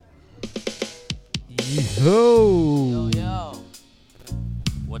Yo.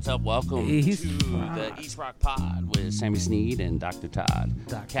 What's up? Welcome to the East Rock Pod with Sammy Sneed and Dr. Todd.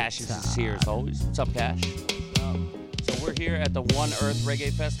 Cash is here as always. What's up, Cash? So we're here at the One Earth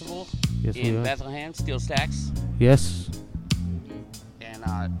Reggae Festival in Bethlehem, Steel Stacks. Yes.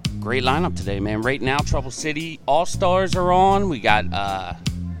 And great lineup today, man. Right now, Trouble City All-Stars are on. We got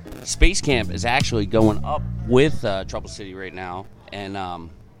Space Kamp is actually going up with Trouble City right now. And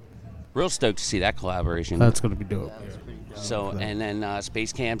real stoked to see that collaboration. That's going to be dope. So, and then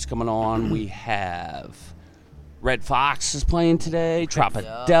Space Camp's coming on. We have Red Fox is playing today.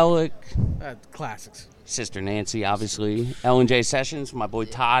 Tropidelic. Classics. Sister Nancy, obviously. LNJ Sessions, my boy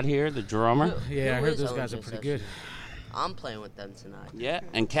Todd here, the drummer. Yeah, I heard those guys are pretty good. I'm playing with them tonight. Yeah,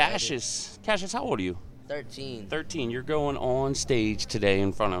 and Cassius, how old are you? 13. 13. You're going on stage today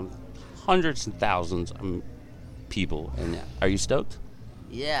in front of hundreds and thousands of people. And are you stoked?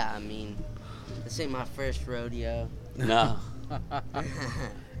 Yeah, I mean, this ain't my first rodeo. No.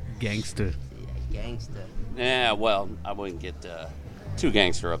 Gangster. Yeah, gangster. Yeah, well, I wouldn't get too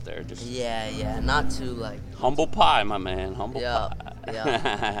gangster up there. Just not too like humble pie, my man. Humble pie.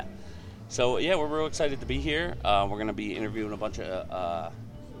 Yeah. So yeah, we're real excited to be here. We're gonna be interviewing a bunch of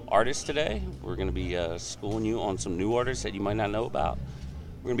artists today. We're gonna be schooling you on some new artists that you might not know about.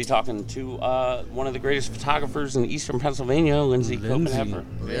 We're gonna be talking to one of the greatest photographers in Eastern Pennsylvania, Lindsay.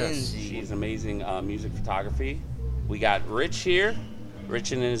 Lindsay. She's amazing music photography. We got Rich here.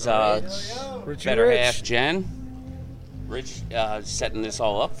 Rich and his better half, Jen. Rich setting this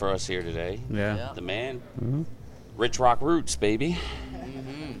all up for us here today. Yeah. The man. Mm-hmm. Rich Rock Roots, baby.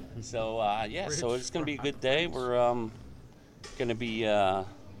 Mm-hmm. So, so it's going to be a good day. We're going to be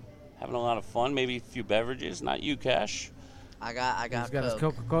having a lot of fun, maybe a few beverages. Not you, Cash. I got He's got his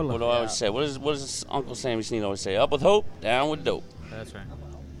Coca-Cola. What do I always say? What does Uncle Sammy Sneed always say? Up with hope, down with dope. That's right.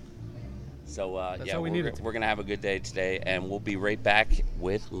 So, we're going to have a good day today, and we'll be right back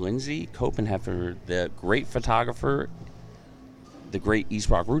with Lindsay Copenheffer, the great photographer, the great East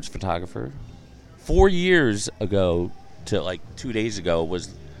Rock Roots photographer. 4 years ago to like 2 days ago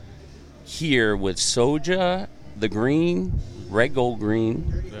was here with Soja, the Green, Red Gold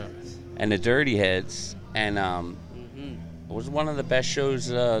Green, and the Dirty Heads, and it was one of the best shows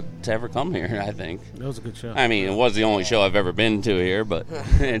to ever come here, I think. That was a good show. I mean, it was the only show I've ever been to here, but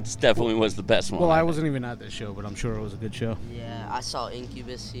it definitely was the best one. Well, I wasn't even at this show, but I'm sure it was a good show. Yeah, I saw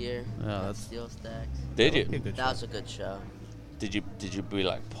Incubus here. That's Steel Stacks. Did you? That was a good show. Did you be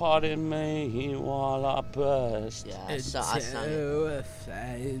like, pardon me while I burst? Yeah, I saw it.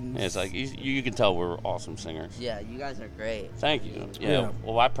 It's like, you can tell we're awesome singers. Yeah, you guys are great. Thank you. Yeah.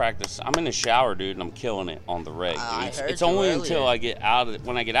 Well, I practice. I'm in the shower, dude, and I'm killing it on the reg. It's only until I get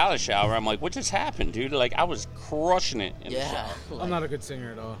when I get out of the shower, I'm like, what just happened, dude? Like, I was crushing it in the shower. I'm not a good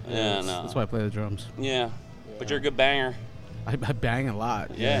singer at all. Yeah, no. That's why I play the drums. Yeah. But you're a good banger. I bang a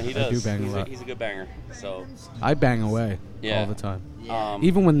lot. Yeah, he does. I do bang a lot. He's a good banger. So I bang away all the time. Yeah.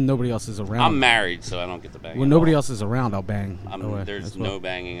 Even when nobody else is around. I'm married, so I don't get to bang. When nobody else is around, I'll bang away. There's no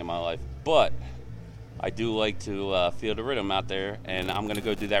banging in my life. But I do like to feel the rhythm out there, and I'm going to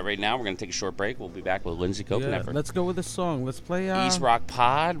go do that right now. We're going to take a short break. We'll be back with Lindsay Copenheffer. Let's go with a song. Let's play East Rock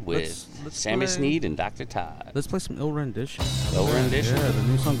Pod with let's Sammy play, Sneed and Dr. Todd. Let's play some Ill Rendition. Ill Rendition? Yeah, the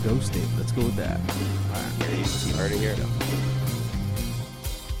new song Ghost Tape. Let's go with that. All right. You heard it here.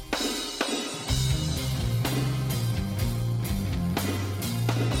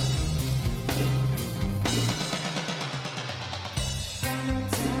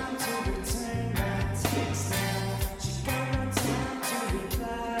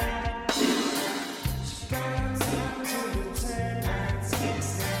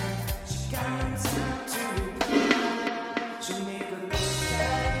 Jamaica.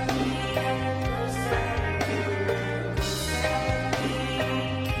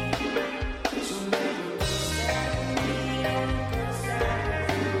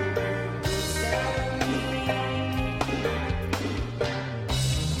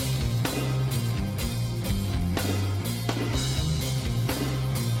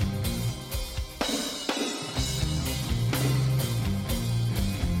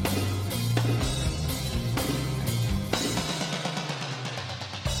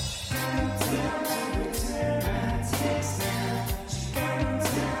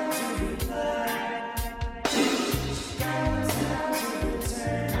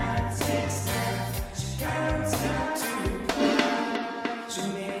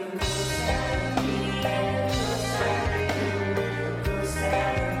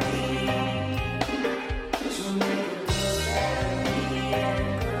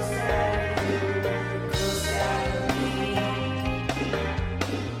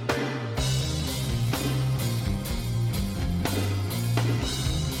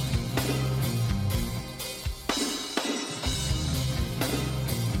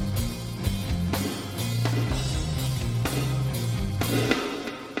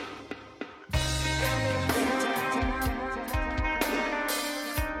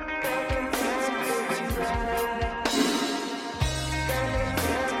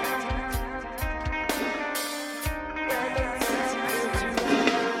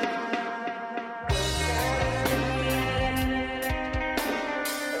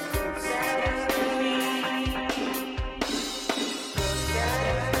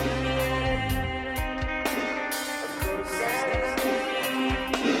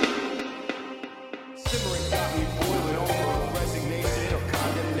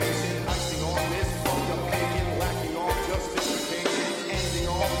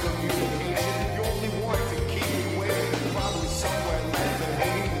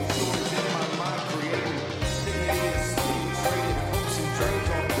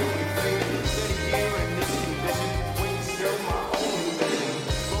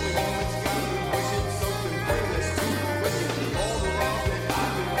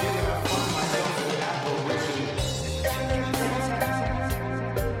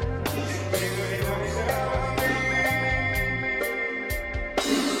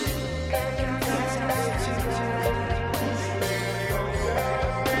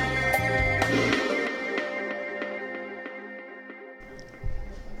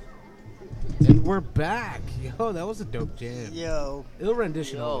 we're back. Yo, that was a dope jam. Yo. Ill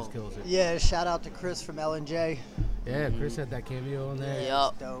Rendition Yo. always kills it. Yeah, shout out to Chris from LNJ. Yeah, Chris had that cameo on there.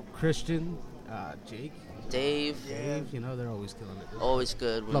 Yup. Dope. Christian, Jake, Dave. Dave, you know, they're always killing it. Always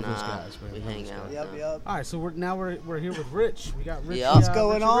good when Love those guys, man. we Love hang those out. guys. Yep, with them. yep. All right, so we're here with Rich. We got Rich. Yup. What's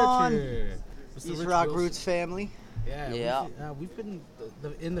going Richie on? Rich here. Mr. East Rich Rock Wilson. Roots family. Yeah, Yeah. We've been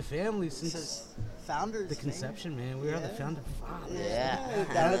in the family since Since founders. the conception, man. We are the Yeah. founder fathers. Yeah. Down And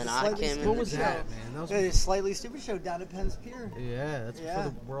at then the I Slightly came in. Stupid What was Show. that, man? That was The Slightly Stupid Show down at Penn's Pier. yeah, that's Yeah.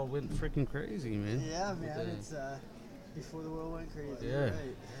 before the world went freaking crazy, man. Yeah, With man. the- It's before the world went crazy. Yeah. Right.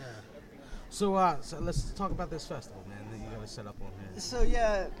 So let's talk about this festival, man, that you got to set up on here. So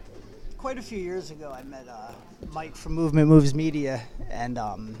yeah, quite a few years ago, I met Mike from Movement Moves Media, and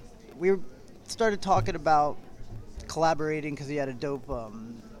we started talking about collaborating because he had a dope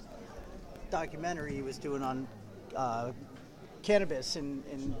documentary he was doing on cannabis in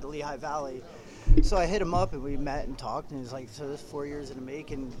the Lehigh Valley. So I hit him up and we met and talked, and he's like, "So this is 4 years in the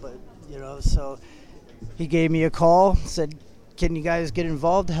making," but you know, so he gave me a call, said, "Can you guys get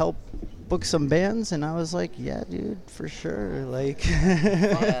involved to help book some bands?" And I was like, "Yeah, dude, for sure." Like,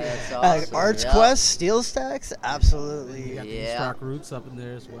 that's like awesome. Arts Yep. Quest, Steel Stacks, You absolutely. got the Yeah. East Rock Roots up in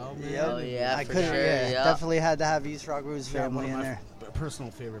there as well, man. Yep. Oh, yeah, I for couldn't. sure, Yeah, yeah. definitely had to have East Rock Roots Got one family of in my there.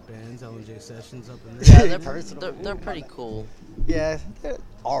 personal favorite bands, LNJ Sessions, up in Yeah, there. they're pretty cool. Yeah, they're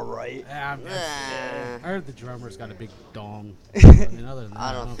all right. Yeah, I Nah. heard the drummer's got a big dong. I mean, other than that,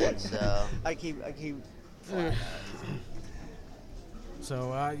 I don't think so. I keep.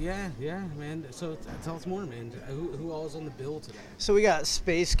 So yeah, man. So tell us more, man. Who all is on the bill today? So we got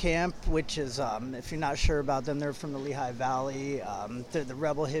Space Kamp, which is, if you're not sure about them, they're from the Lehigh Valley. They're the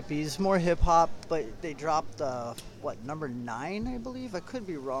Rebel Hippies, more hip hop, but they dropped number 9, I believe. I could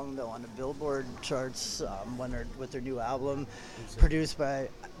be wrong though on the Billboard charts with their new album, produced by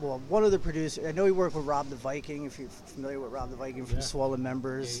one of the producers. I know he worked with Rob the Viking. If you're familiar with Rob the Viking from Yeah. Swollen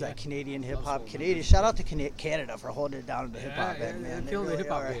Members, Yeah. that Canadian hip Love hop. Swollen Canadian. Members. Shout out to Canada for holding it down in the hip hop end, man. They They killed the really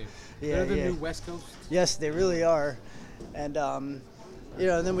hip hop are. game. Yeah, They're the yeah. new West Coast. Yes, they really are. And and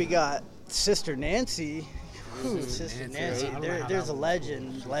then we got Sister Nancy. Whew, Sister Nancy. Nancy. I don't know how There's that a one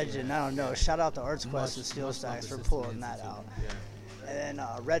legend. I don't know. Shout out to Arts Quest and Steel Must love Stacks the for Sister pulling Nancy that too. out. Yeah. And then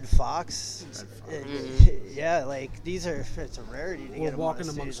Red Fox. Mhm. Yeah, like these are. It's a rarity to We're get them on walking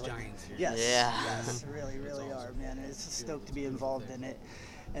the stage amongst like- giants here. Yes. Yeah. Yes, really are, man. It's stoked to be involved in it.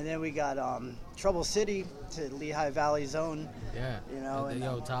 And then we got Trouble City to Lehigh Valley Zone. Yeah. You know, And, and,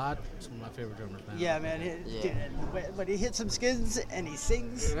 yo, Todd, he's one of my favorite drummers, man. Yeah, man. Yeah. Dude, but he hits some skins and he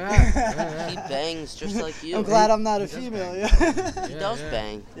sings. He bangs just like you. I'm glad I'm not a He does female. bang. Yeah. He does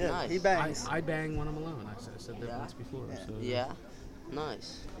bang. Yeah, Nice. he bangs. I bang when I'm alone. I said that Yeah. once before. Yeah. So, Yeah.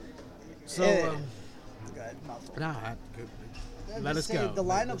 Nice. So, Go ahead, mouthful. let us Say go. The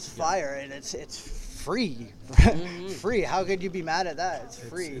Let's lineup's go. fire and it's free. Mhm. Free. How could you be mad at that? It's It's-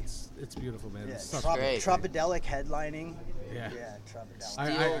 free. It's beautiful, man. Yeah, It's such great. Tropidelic headlining. Yeah. Yeah,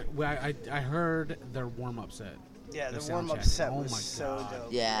 Tropidelic. I heard their warm-up set. Yeah, their the sound warm-up check. set Oh was my so God. dope.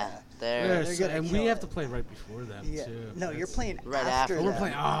 Yeah. They're There. gonna And kill we have it. to play right before them Yeah. too. No, you're That's- playing Right after after them. We're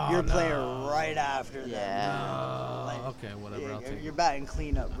playing. Oh, You're no. playing right after them. Yeah. Oh, Like, okay, whatever. Yeah, I'll take you're it. batting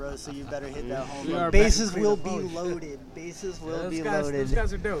cleanup, bro. So you better hit that home We run. are batting Bases will cleanup. be Oh, shit. loaded. Bases will Yeah, be those guys, loaded. Those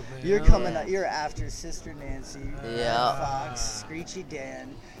guys are dope, man. You're Oh, coming. Yeah. You're after Sister Nancy. Yeah. Fox, Screechie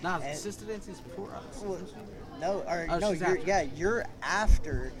Dan. Nah, and- Sister Nancy's before us. Well, no, Oh, no. she's You're after. you're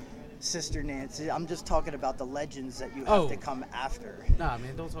after Sister Nancy. I'm just talking about the legends that you have Oh. to come after. Nah,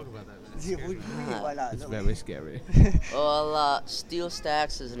 man, don't talk about that, man. It's Yeah, scary. what do you mean? Why not? It's very scary. Well, Steel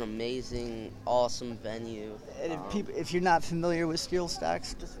Stacks is an amazing, awesome venue. And if you're not familiar with Steel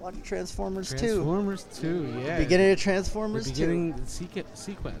Stacks, just watch Transformers 2. Transformers 2, yeah. Beginning of The Transformers 2. beginning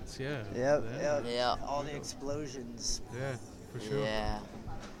sequence, yeah. Yep, Yeah, yep. Yeah. All the explosions. yeah, for sure. Yeah.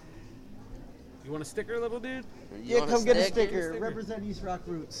 You want a sticker, little dude? You Yeah, want come get a stick? sticker. Sticker. Represent East Rock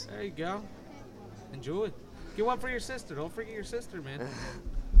Roots. There you go. Enjoy. Get one for your sister. Don't forget your sister, man.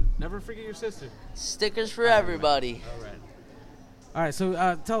 Never forget your sister. Stickers for everybody. All right. All right. So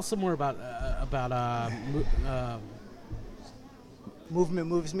tell us some more about Movement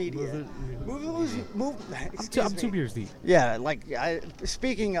Moves Media. I'm 2 beers deep. Yeah,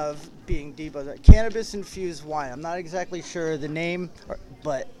 speaking of being deep, cannabis infused wine. I'm not exactly sure the name,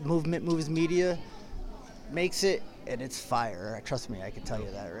 but Movement Moves Media makes it, and it's fire. Trust me, I can tell you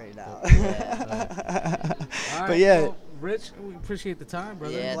that right now. All right, But yeah, well, Rich, we appreciate the time,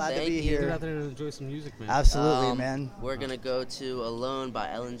 brother. Yeah, glad to thank be you. here. Get out there and enjoy some music, man. absolutely, man. We're gonna go to Alone by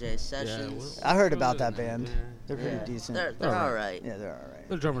LNJ Sessions. I heard about that band. Yeah. They're pretty Yeah. decent. They're all right. Yeah, they're all right.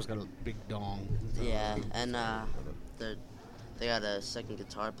 The drummer's got a big dong. Yeah, and they're They got a second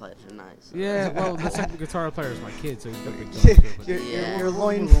guitar player tonight. So. Yeah, well, the second guitar player is my kid, so he's got big guitar too. Yeah. Your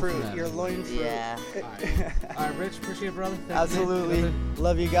loin We'll fruit. that. Your loin fruit. Yeah. All right, Rich, appreciate it, brother. Thank you. Absolutely.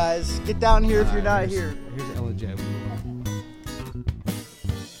 Love you guys. Get down here if you're not here. Here's LNJ.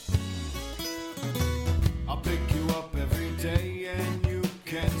 I'll pick you up every day and you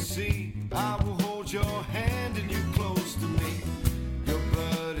can see I will hold your hand and you close to me. Your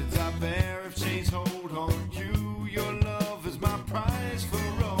blood is I bear if chains hold on you. Your love is my prize for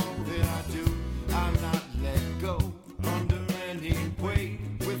all that I do. I'll not let go under any weight.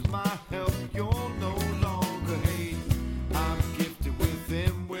 With my help you'll no longer hate. I'm gifted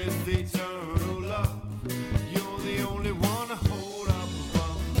within with eternal love. You're the only one to hold up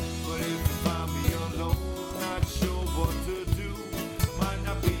above. But if you find me alone, not sure what to do, might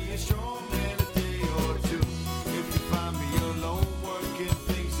not be as strong in a day or two. If you find me alone, working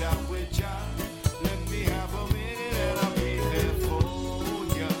things out with Jah, let me have a minute and I'll be there for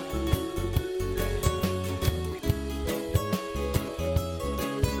ya.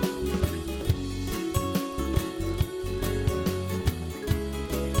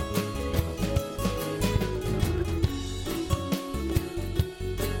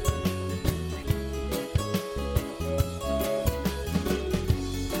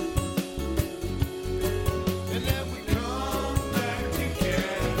 And then we come back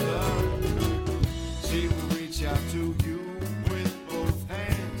together. She will reach out to you with both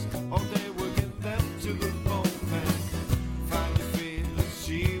hands. All day we'll get them to the bone man. Find your feelings,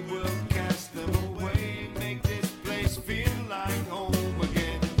 she will cast them away. Make this place feel like home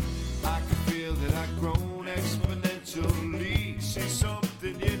again. I can feel that I've grown exponentially. See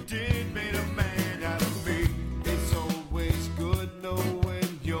something you did made a man out of me. It's always good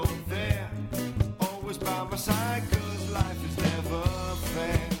knowing you're there. Always by my side, 'cause life is never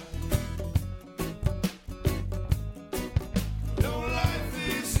fair. No, life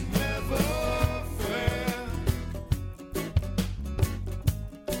is never fair.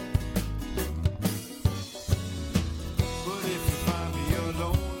 But if you find me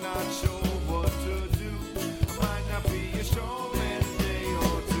alone, not sure what to do, I might not be as strong in a day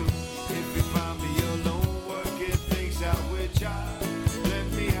or two. If you find me alone, working things out with Jah, let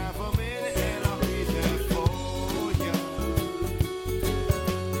me have a minute and I'll be there for ya.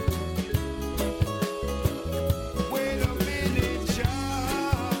 Wait a minute,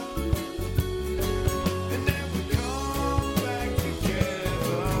 Jah, and then we come back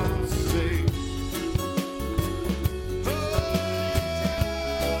together. Say, oh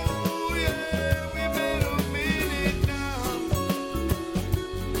yeah, we made a minute now,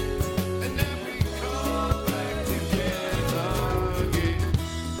 and then we come back together again.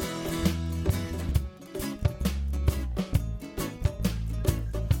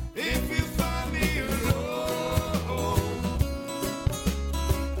 If you find me alone,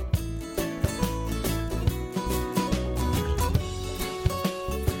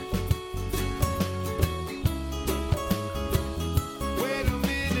 wait a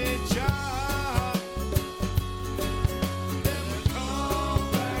minute, Jah, then we come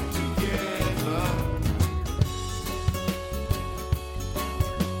back together.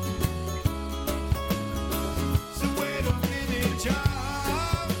 So wait a minute,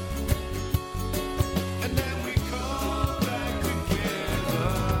 Jah, and then we come back together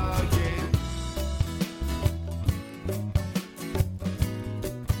again.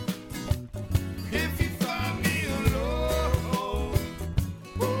 If you find me alone,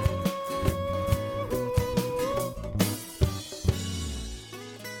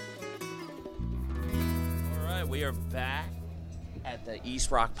 All right, we are back at the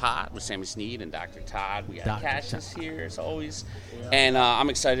East Rock Pot with Sammy Sneed and Dr. Todd. We got Dr. Cassius here, as always. And I'm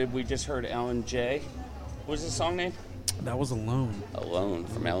excited. We just heard LNJ. What was the song name? That was Alone. Alone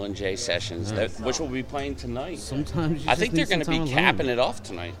from LNJ Sessions, which we'll be playing tonight. Sometimes you I just think need they're going to some be time capping alone. it off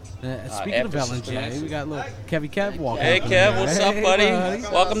tonight. Speaking of after LNJ, Systematic. we got little Kevy Kev walking. Hey, up in Kev, there. what's up, Hey, buddy?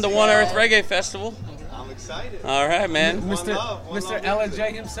 Welcome to One Earth Reggae Festival. I'm excited. All right, man. Mr. One Mr. love,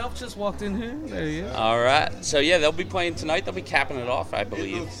 LNJ himself just walked in here. There he is. All right. So, yeah, they'll be playing tonight. They'll be capping it off, I It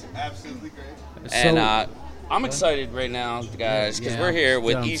believe. looks absolutely great. And I'm excited right now, guys, because Yeah, we're here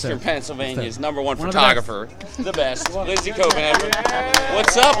with I'm Eastern sick. Pennsylvania's Sick. number one One of the photographer, the best, Lindsay Copenhagen.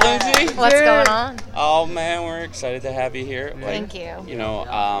 What's up, Lindsay? What's going on? Oh, man, we're excited to have you here. Thank you. You know,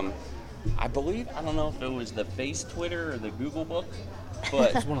 I believe, I don't know if it was the Face Twitter or the Google book,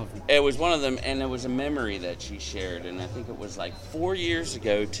 but It's one of them. it was one of them, and it was a memory that she shared, and I think it was like 4 years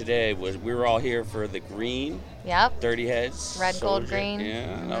ago today. We were all here for the Green, Yep. 30 Heads. Red, gold, Soldier. green.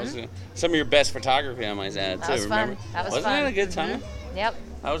 Yeah, that was some of your best photography, I might add, That too. was fun. Remember? That was Wasn't fun. that a good time? Yep.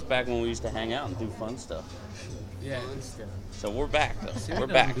 That was back when we used to hang out and do fun stuff. Yeah. So we're back, though. See, We're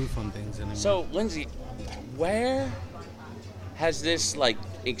we back. don't do fun things anymore. So, Lindsay, where has this, like,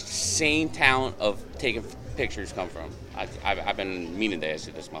 insane talent of taking pictures come from? I've been meaning to ask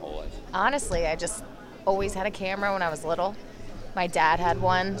you this my whole life. Honestly, I just always had a camera when I was little. My dad had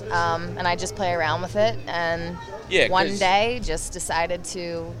one, and I just play around with it. And one day, just decided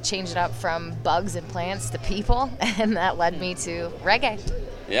to change it up from bugs and plants to people, and that led me to reggae.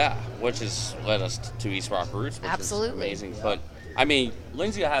 Yeah, which has led us to East Rock Roots, which is amazing. But, I mean,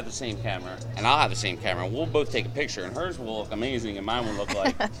 Lindsay will have the same camera, and I'll have the same camera. We'll both take a picture, and hers will look amazing, and mine will look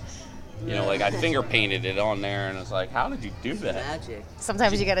like... You know, like I finger painted it on there, and it's like, how did you do that? Magic.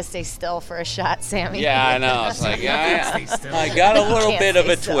 Sometimes you got to stay still for a shot, Sammy. Yeah, I know. It's like, I got a little bit of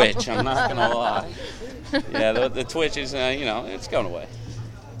a twitch. I'm not gonna lie. Yeah, the twitch is, you know, it's going away.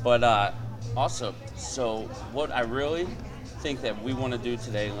 But also, so what I really think that we want to do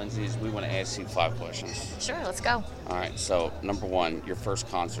today, Lindsay, is we want to ask you 5 questions. Sure, let's go. All right. So number 1, your first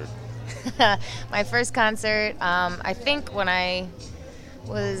concert. My first concert, I think when I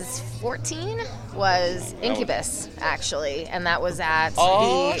was 14 was Incubus, actually, and that was at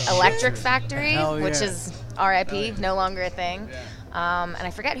the Electric Factory, which is RIP, no longer a thing. And I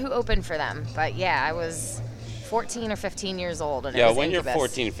forget who opened for them, but yeah, I was 14 or 15 years old, and it was when Incubus. you're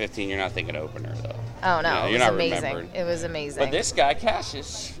 14 and 15, you're not thinking opener, though. Oh, no, you're it was not amazing. remembering. It was amazing. But this guy,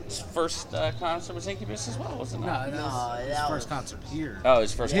 Cassius, his first concert was Incubus as well, wasn't it? No, his first concert here. Oh,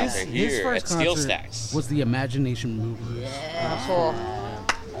 his first concert here his first at Steel concert Stacks. was the Imagination Movement. Yeah. Cool.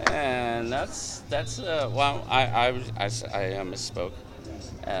 And that's well, I misspoke.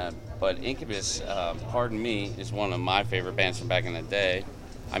 But Incubus, pardon me, is one of my favorite bands from back in the day.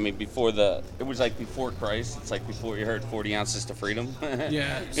 I mean, it was like before Christ. It's like before you heard 40 Ounces to Freedom.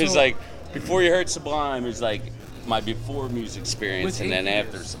 Yeah. It's like before you heard Sublime is like my before music experience, and then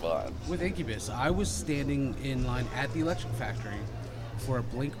after Sublime. With Incubus, I was standing in line at the Electric Factory for a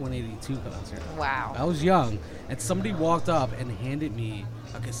Blink-182 concert. Wow. I was young, and somebody walked up and handed me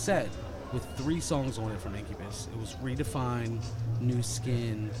a cassette with 3 songs on it from Incubus. It was Redefine, New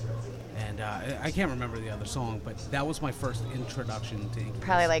Skin, and I can't remember the other song, but that was my first introduction to Incubus.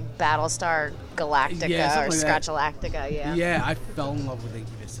 Probably like Battlestar Galactica or Scratchalactica, yeah. Yeah, I fell in love with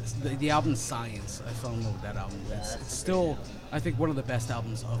Incubus. The album Science, I fell in love with that album. It's still, I think, one of the best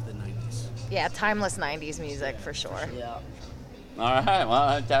albums of the 90s. Yeah, timeless 90s music for sure. Yeah. All right,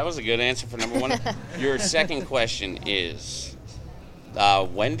 well, that was a good answer for number 1. Your second question is,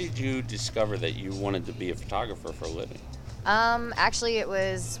 when did you discover that you wanted to be a photographer for a living? Actually, it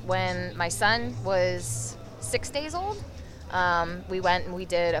was when my son was 6 days old. We went and we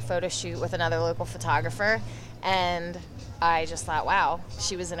did a photo shoot with another local photographer, and I just thought, wow,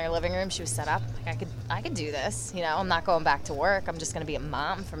 she was in her living room, she was set up. I could do this. You know, I'm not going back to work. I'm just going to be a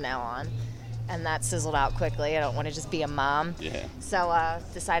mom from now on. And that sizzled out quickly. I don't want to just be a mom. Yeah. So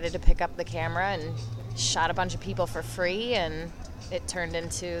decided to pick up the camera and shot a bunch of people for free, and it turned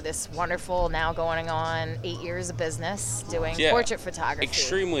into this wonderful, now going on 8 years of business doing portrait photography.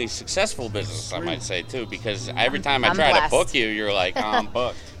 Extremely successful business, I might say, too, because every time I I'm try blessed. to book you, you're like, oh, I'm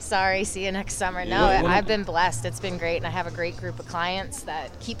booked. Sorry, see you next summer. No, I've been blessed. It's been great, and I have a great group of clients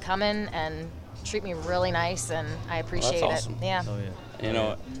that keep coming and treat me really nice, and I appreciate that's awesome. it. Yeah. Oh, yeah. You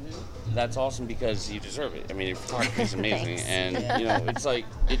know, that's awesome because you deserve it. I mean, your photography is amazing, Thanks. and you know,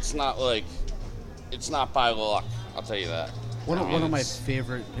 it's not by luck. I'll tell you that. One of my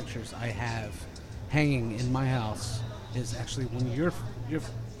favorite pictures I have hanging in my house is actually one of your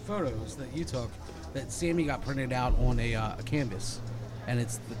photos that you took that Sammy got printed out on a canvas, and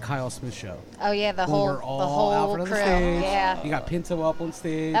it's the Kyle Smith show. Oh yeah, the When whole we're all out front of crew. the stage. Yeah. You got Pinto up on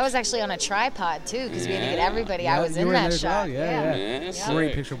stage. That was actually on a tripod too, because we had to get everybody. I was you in were that there as well? shot. Yeah. Yeah, Great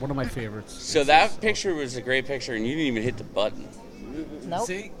sick. picture, one of my favorites. So that picture was a great picture, and you didn't even hit the button. Nope.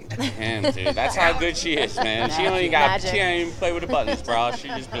 See? Damn, dude, that's how good she is, man. She don't even play with the buttons, bro. She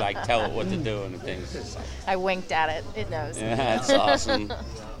just be like, tell it what to do and the things. Just like, I winked at it. It knows. yeah, that's awesome.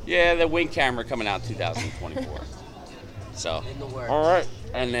 Yeah, the Wing camera coming out 2024. So, In the works. all right,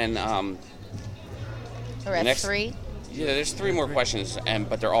 and then We're at next- 3. yeah, there's 3 more questions,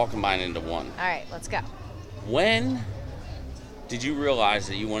 but they're all combined into one. All right, let's go. When did you realize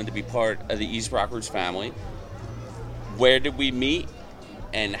that you wanted to be part of the East Rock Roots family? Where did we meet,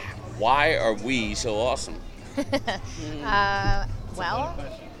 and why are we so awesome? Well,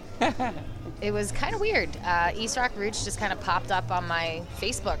 it was kind of weird. East Rock Roots just kind of popped up on my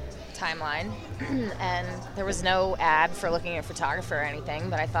Facebook timeline, and there was no ad for looking at photographer or anything,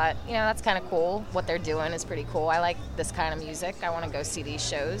 but I thought, you know, that's kind of cool. What they're doing is pretty cool. I like this kind of music. I want to go see these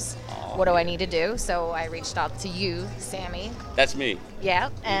shows. What do I need to do? So I reached out to you, Sammy. That's me. Yeah,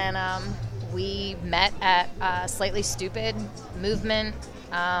 and we met at Slightly Stupid Movement.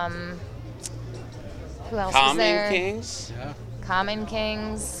 Who else was there? Common Kings. Yeah. Common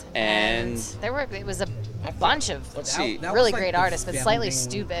Kings. And it was a bunch of Let's see. That really was like great the artists, but Slightly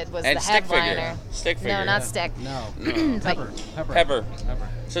founding- Stupid was And the Stick Figure. headliner. Stick Figure. No, not Stick. No. But- Pepper.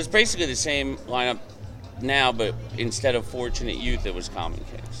 So it's basically the same lineup now, but instead of Fortunate Youth, it was Common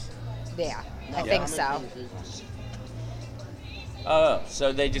Kings. Yeah, I think so.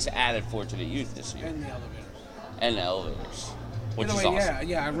 So they just added Fortunate Youth this year. And the elevators. And the Elevators, which By the is way, awesome.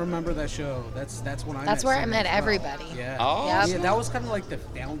 yeah, I remember that show. That's when I. That's met where I Sam met as well. everybody. Yeah. Oh. Yep. Yeah, that was kind of like the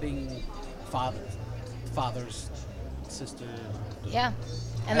founding father's sister. Yeah.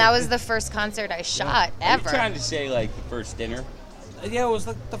 And that was the first concert I shot Are you ever. trying to say like the first dinner? Yeah, it was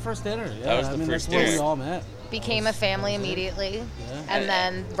like the first dinner. Yeah, That was the I mean, first that's where we dinner. all met. Became a family immediately. Yeah. And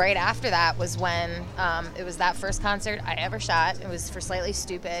then right after that was when it was that first concert I ever shot. It was for Slightly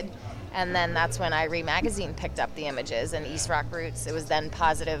Stupid. And then that's when Irie Magazine picked up the images, and East Rock Roots. It was then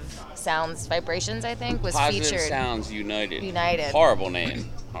Positive Sounds Vibrations, I think, was Positive featured. Sounds United. United. Horrible name.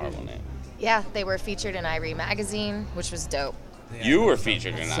 Horrible name. Yeah, they were featured in Irie Magazine, which was dope. Yeah. You were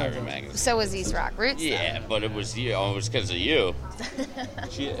featured in So Irie dope. Magazine. So was East Rock Roots. Yeah, but it was you. Oh, it was because of you.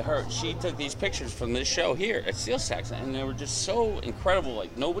 She took these pictures from this show here at Steel Stacks, and they were just so incredible.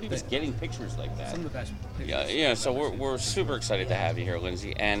 Like nobody was getting pictures like that. Some of the best pictures. Yeah. So we're super excited to have you here,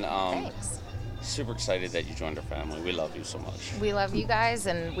 Lindsay, and Thanks. super excited that you joined our family. We love you so much. We love you guys,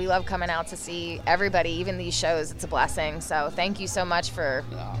 and we love coming out to see everybody, even these shows. It's a blessing. So thank you so much for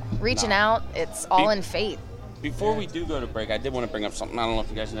reaching out. It's all in fate. Before we do go to break, I did want to bring up something. I don't know if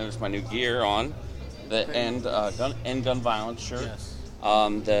you guys noticed my new gear on the End Gun Violence shirt. Yes.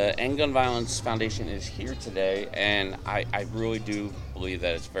 The End Gun Violence Foundation is here today, and I really do believe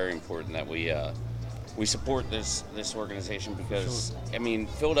that it's very important that we support this organization because I mean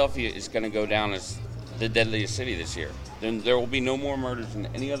Philadelphia is going to go down as the deadliest city this year. Then there will be no more murders in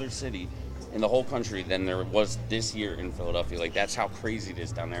any other city in the whole country than there was this year in Philadelphia. Like that's how crazy it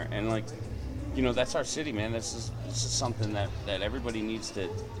is down there, and like. You know, that's our city, man. This is something that everybody needs to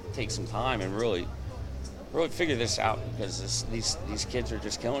take some time and really figure this out because these kids are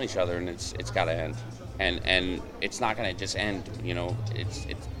just killing each other and it's got to end. And it's not going to just end. You know,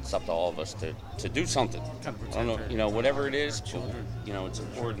 it's up to all of us to do something. Kind of I don't know, protect you know, whatever it is. children. You know, it's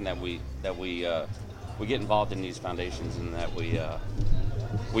important that we get involved in these foundations and that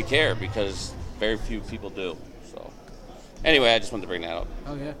we care because very few people do. So anyway, I just wanted to bring that up.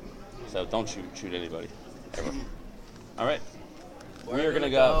 Oh yeah. So don't shoot anybody, ever. All right. We're gonna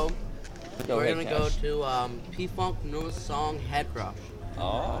go. We're ahead, gonna go Cash. to P-Funk newest song, Head Rush.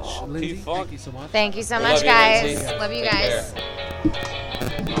 Oh, Lindsay, P-Funk. thank you so much. Thank you so We much, love you, guys. Lindsay. Love you Take guys.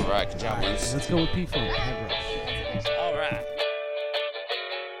 care. All right, good job, Lindsay. Let's go with P-Funk. Head Rush. All right.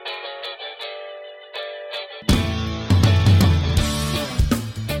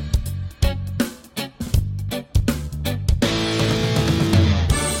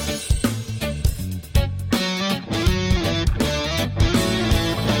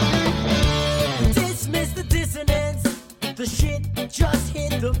 Dismiss the dissonance. The shit just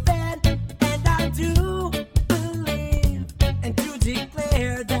hit the fan, and I do believe and do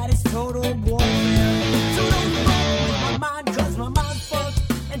declare that it's total warfare. So don't fuck with my mind, 'cause my mind's fucked,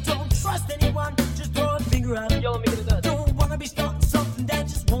 and don't trust anyone. Just throw a finger up. Yo, let me get it done. Don't wanna be starting something that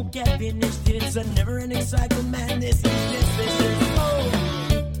just won't get finished. It's a never-ending cycle, man. This is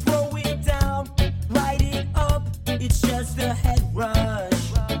throw it down, light it up. It's just a head rush.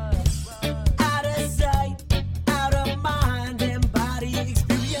 Out of sight, out of mind, and body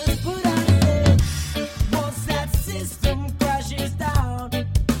experience. But I said, once that system crashes down,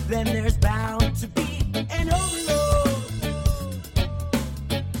 then there's bound to be an overload.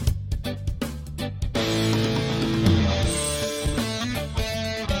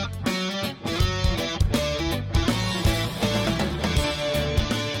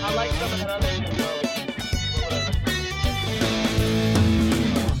 I like some of that other shit,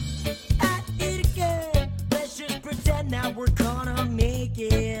 At it again. Let's just pretend now we're gonna make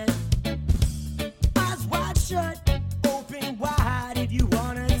it. Eyes wide shut, open wide if you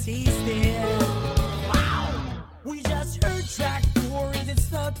wanna taste it. Wow! We just heard track 4, is it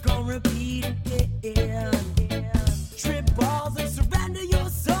stuck on repeat again? Trip balls and surrender your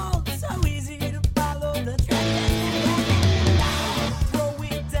soul. So easy to follow the trend. Throw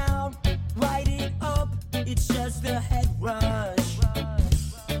it down, light it up. It's just a head rush.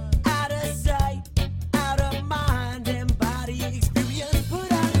 Out of sight, out of mind, and body experience.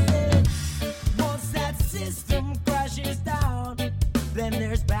 But I said, once that system crashes down, then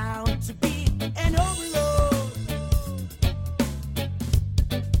there's bound to be an overload.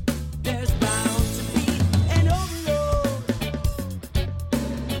 There's bound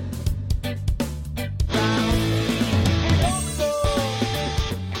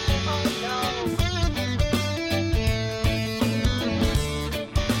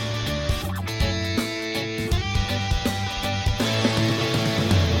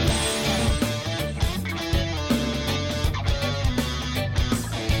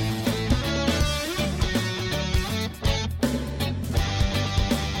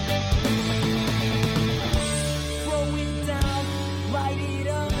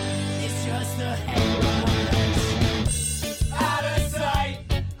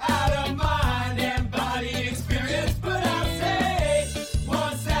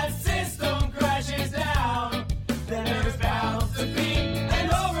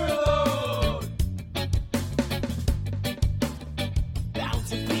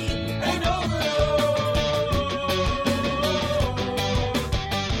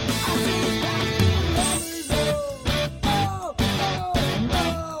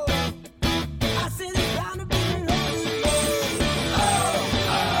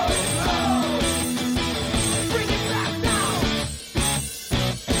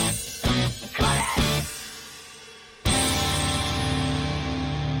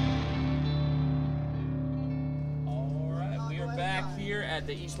at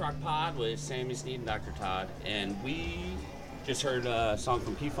the East Rock Pod with Sammy Sneed and Dr. Todd, and we just heard a song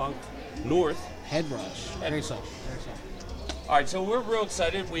from P-Funk, North. Head Rush. Very song. All right, so we're real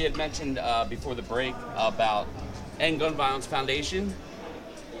excited. We had mentioned before the break about End Gun Violence Foundation.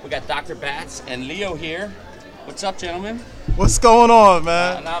 We got Dr. Bats and Leo here. What's up, gentlemen? What's going on,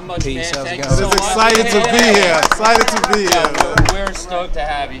 man? Not much, Peace, man. how's it Thank you going? so Just much. excited to be here. Excited to be here. We're stoked to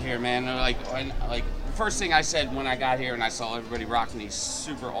have you here, man. Like the first thing I said when I got here and I saw everybody rocking these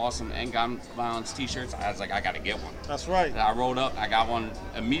super awesome End Gun Violence T-shirts, I was like, I got to get one. That's right. And I rolled up, I got one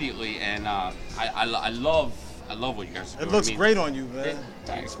immediately, and I love what you guys are doing. It looks great on you, man.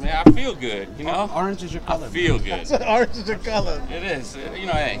 Thanks, man. I feel good, you know? Orange is your color. I feel good. Orange is your color. It is. You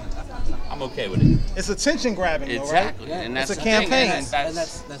know, hey, I'm okay with it. It's attention grabbing, though, right? Exactly. Yeah. And that's It's a the thing, campaign. and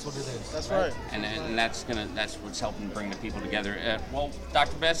That's what it is. That's right. And that's what's helping bring the people together. Well,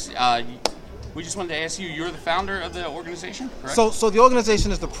 Dr. Bess, we just wanted to ask you, you're the founder of the organization, correct? So the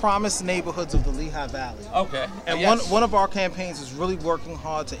organization is the Promised Neighborhoods of the Lehigh Valley. Okay. And Yes. one of our campaigns is really working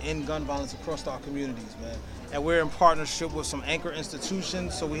hard to end gun violence across our communities, man. And we're in partnership with some anchor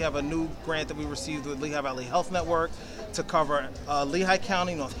institutions. So we have a new grant that we received with Lehigh Valley Health Network to cover Lehigh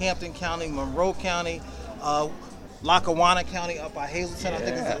County, Northampton County, Monroe County, Lackawanna County up by Hazleton. I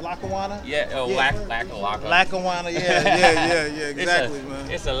think it's Lackawanna. Yeah, Lackawanna. Lackawanna, yeah, exactly, man.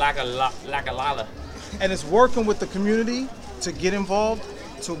 It's a Lackalala. And it's working with the community to get involved,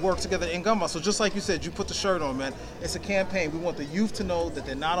 to work together in gun violence. So just like you said, you put the shirt on, man. It's a campaign. We want the youth to know that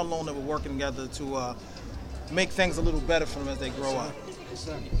they're not alone, that we're working together to make things a little better for them as they grow up.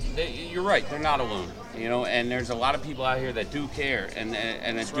 You're right. They're not alone, you know. And there's a lot of people out here that do care and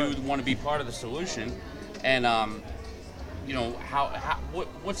that do want to be part of the solution. And you know,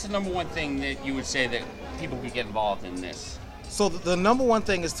 what's the number one thing that you would say that people could get involved in this? So the number one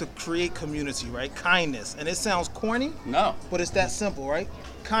thing is to create community, right? Kindness. And it sounds corny, No. but it's that simple, right?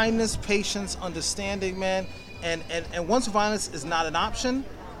 Kindness, patience, understanding, man. And once violence is not an option,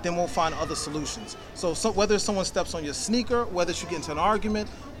 then we'll find other solutions. So whether someone steps on your sneaker, whether it's you get into an argument,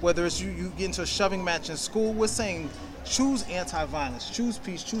 whether it's you get into a shoving match in school, we're saying choose anti-violence, choose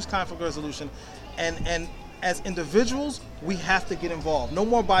peace, choose conflict resolution. And as individuals, we have to get involved. No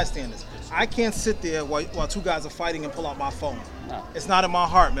more bystanders. I can't sit there while two guys are fighting and pull out my phone. No. It's not in my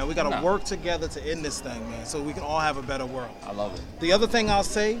heart, man. We got to No. work together to end this thing, man, so we can all have a better world. I love it. The other thing I'll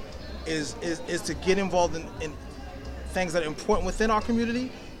say is to get involved in things that are important within our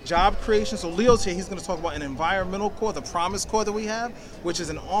community. Job creation. So Leo's here. He's going to talk about an environmental core, the Promise Core that we have, which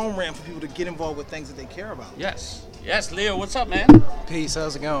is an on-ramp for people to get involved with things that they care about. Yes, Leo. What's up, man? Peace,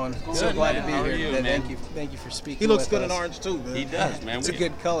 how's it going? So Good, glad man. to be How are here you, today. man? Thank you for speaking. He looks with good us. in orange too, man. He does, man. It's a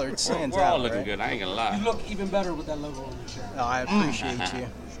good color. It stands We're all out, looking right? good. I ain't gonna lie. You look even better with that logo on your shirt. Oh, I appreciate you.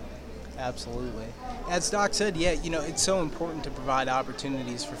 Absolutely. As Doc said, yeah, you know, it's so important to provide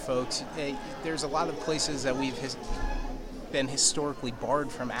opportunities for folks. There's a lot of places that we've been historically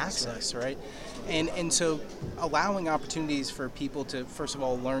barred from access, right? And so allowing opportunities for people to, first of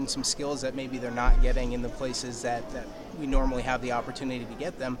all, learn some skills that maybe they're not getting in the places that we normally have the opportunity to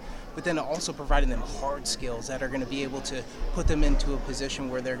get them, but then also providing them hard skills that are going to be able to put them into a position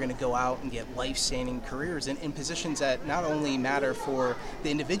where they're going to go out and get life-sustaining careers in positions that not only matter for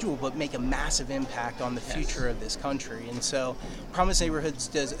the individual, but make a massive impact on the future of this country. And so Promise Neighborhoods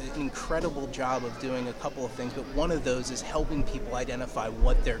does an incredible job of doing a couple of things, but one of those is helping people identify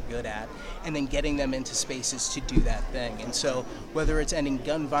what they're good at and then getting them into spaces to do that thing. And so whether it's ending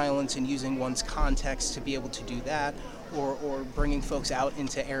gun violence and using one's context to be able to do that, or bringing folks out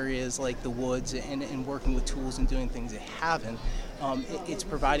into areas like the woods and working with tools and doing things they haven't, it's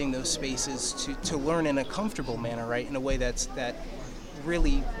providing those spaces to learn in a comfortable manner, right? In a way that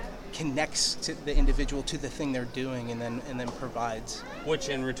really connects to the individual to the thing they're doing, and then provides. Which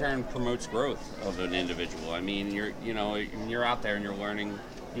in return promotes growth of an individual. I mean, you're out there and you're learning,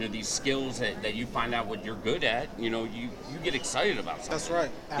 you know, these skills that you find out what you're good at. You know, you get excited about something. That's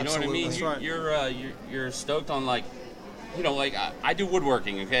right. You know what I mean? That's right. You're stoked on, like, you know, like I do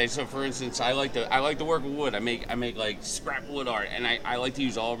woodworking. Okay, so for instance, I like to work with wood. I make like scrap wood art, and I like to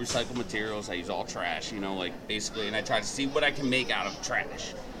use all recycled materials. I use all trash. You know, like basically, and I try to see what I can make out of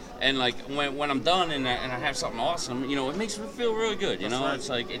trash. And like when I'm done and I have something awesome, you know, it makes me feel really good. You know, right. It's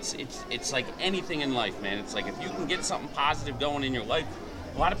like it's like anything in life, man. It's like if you can get something positive going in your life.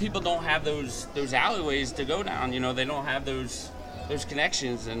 A lot of people don't have those alleyways to go down. You know, they don't have those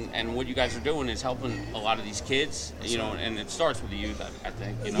connections, and what you guys are doing is helping a lot of these kids. You know, and it starts with the youth, I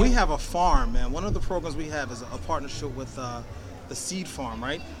think. You know? We have a farm, man. One of the programs we have is a partnership with the seed farm,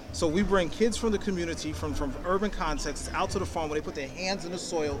 right? So we bring kids from the community, from urban contexts, out to the farm where they put their hands in the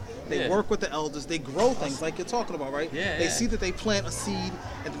soil, they work with the elders, they grow things like you're talking about, right? They see that they plant a seed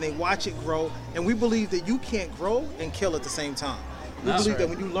and then they watch it grow, and we believe that you can't grow and kill at the same time. We believe that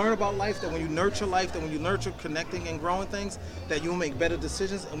when you learn about life, that when you nurture life, that when you nurture connecting and growing things, that you'll make better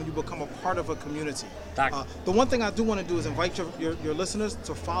decisions and when you become a part of a community. The one thing I do want to do is invite your listeners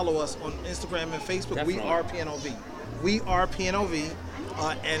to follow us on Instagram and Facebook. Definitely. We are PNOV. We are PNOV,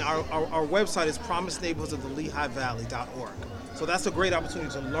 and our website is promisneighborhoodsofthelehighvalley.org. So that's a great opportunity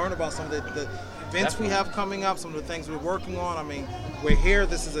to learn about some of the events we have coming up, some of the things we're working on. I mean, we're here.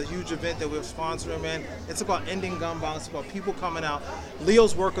 This is a huge event that we're sponsoring, man. It's about ending gun violence. It's about people coming out.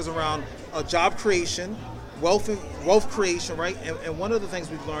 Leo's work is around job creation, wealth creation, right? And one of the things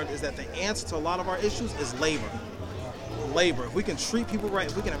we've learned is that the answer to a lot of our issues is labor. If we can treat people right,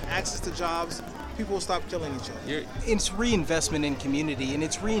 if we can have access to jobs, people will stop killing each other. It's reinvestment in community, and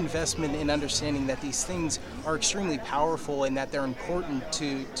it's reinvestment in understanding that these things are extremely powerful and that they're important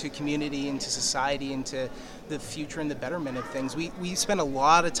to community and to society and to the future and the betterment of things. We spend a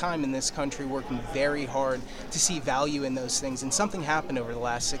lot of time in this country working very hard to see value in those things, and something happened over the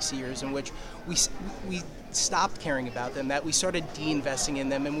last 6 years in which we stopped caring about them, that we started de-investing in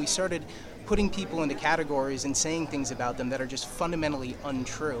them, and we started putting people into categories and saying things about them that are just fundamentally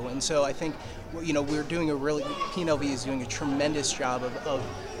untrue. And so I think, we're doing PNLV is doing a tremendous job of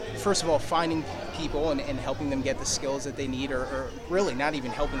first of all, finding people and helping them get the skills that they need, or really not even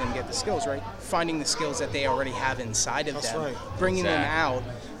helping them get the skills, right? Finding the skills that they already have inside of them, bringing them out,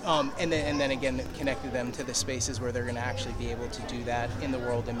 and then again, connecting them to the spaces where they're going to actually be able to do that in the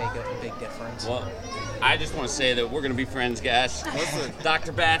world and make a big difference. Well, I just want to say that we're going to be friends, guys.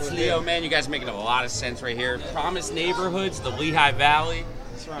 Dr. Bats, Leo, man, you guys are making a lot of sense right here. Promise Neighborhoods, the Lehigh Valley.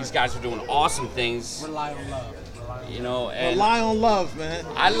 These guys are doing awesome things. Rely on love. And rely on love, man.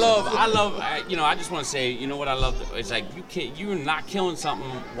 I just want to say, what I love? It's like you're not killing something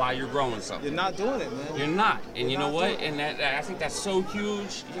while you're growing something. You're not doing it, man. You're not. And you know what? And I think that's so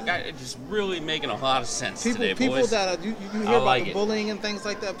huge. You guys are just really making a lot of sense today, people boys. that you hear about the bullying and things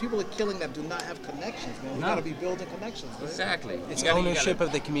like that. People are killing that do not have connections, man. We got to be building connections, man. Exactly. It's ownership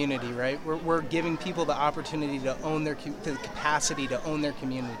of the community, right? We're giving people the opportunity to own the capacity to own their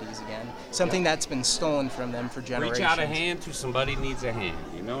communities again. Something that's been stolen from them for generations. Reach out a hand to somebody needs a hand.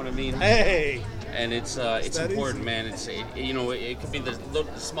 You know what I mean? Hey. And it's important, man. It could be the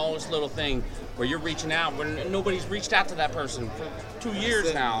smallest little thing where you're reaching out when nobody's reached out to that person for 2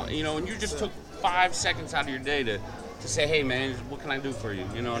 years now. And you just took 5 seconds out of your day to say, hey, man, what can I do for you?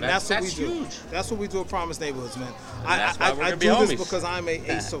 That's huge. That's what we do at Promise Neighborhoods, man. I do this because I'm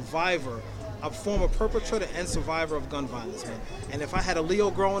a survivor, a former perpetrator and survivor of gun violence, man. And if I had a Leo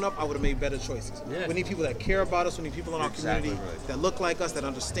growing up, I would have made better choices. Yeah. We need people that care about us. We need people in our community that look like us, that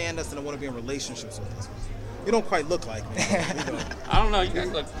understand us, and that want to be in relationships with us. You don't quite look like me. I don't know. You guys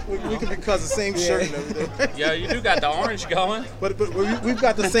look. We could be cousins, same shirt and everything. Yeah, you do got the orange going. But we've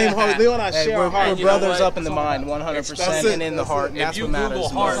got the same heart. Leo and I share our heart. We're brothers up in the mind, 100%, and in the heart. And that's what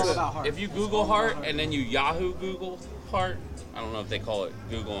matters. If you Google heart and then you Yahoo Google heart, I don't know if they call it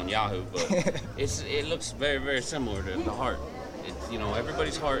Google and Yahoo, but it looks very, very similar to the heart.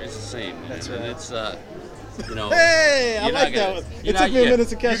 Everybody's heart is the same. That's right. Hey, I like that one. It took me a minute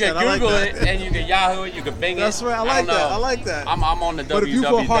to catch that. You can Google it and you can Yahoo it, you can Bing it. That's right. I like that. I'm on the But if you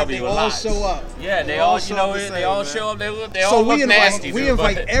go hard, they WDYI. all show up. Yeah, they all show up. They all show up. They all look nasty. We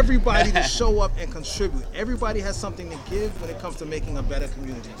invite everybody to show up and contribute. Everybody has something to give when it comes to making a better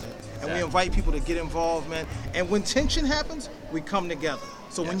community, man. And we invite people to get involved, man. And when tension happens, we come together.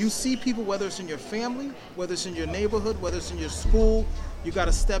 So when you see people, whether it's in your family, whether it's in your neighborhood, whether it's in your school, you got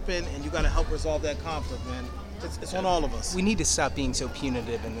to step in and you got to help resolve that conflict, man. It's on all of us. We need to stop being so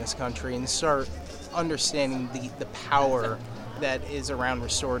punitive in this country and start understanding the power that is around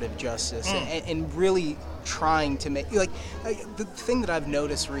restorative justice and really trying to make, the thing that I've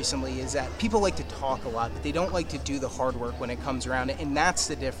noticed recently is that people like to talk a lot, but they don't like to do the hard work when it comes around, and that's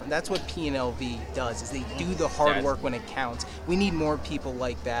the difference. That's what PNLV does, is they do the hard work when it counts. We need more people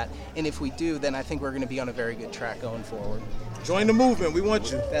like that, and if we do, then I think we're going to be on a very good track going forward. Join the movement. We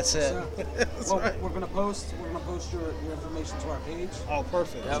want you. That's it. We're gonna post your information to our page. Oh,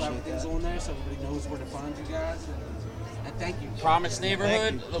 perfect. So everything's on there, so everybody knows where to find you guys. And thank you. Promise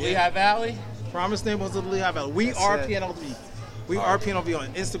Neighborhood, the Lehigh Valley. Promise Neighborhoods of the Lehigh Valley. We are PNLV. We RPN will be on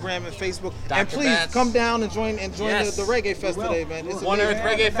Instagram and Facebook. Dr. And please Betts. come down and join Yes. the Reggae Fest today, man. It's One Earth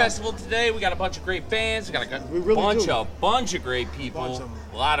amazing. Reggae Festival today. We got a bunch of great bands. We got a We really bunch of great people. Bunch of 'em.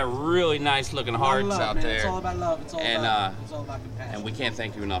 A lot of really nice looking hearts love, out man. there. It's all about love. It's all And, about it's all about compassion. And we can't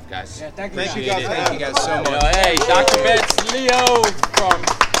thank you enough, guys. Yeah, thank you. Thank you guys. guys. Appreciate Thank you guys so You much. know, hey, Dr. Betts, Leo from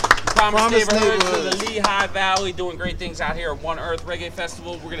Promise Promise Neighborhoods in Neighborhoods. the Lehigh Valley, doing great things out here at One Earth Reggae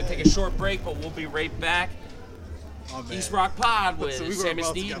Festival. We're going to take a short break, but we'll be right back. Oh, man. East Rock Pod with So we were Sammy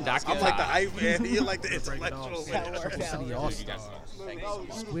well Steed and together. Dr. I'm like the Todd. hype man. You're like the intellectual. Triple City All You guys- Stars. thank you so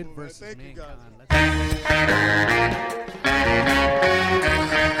much. Squid versus Thank you, guys. Mankind.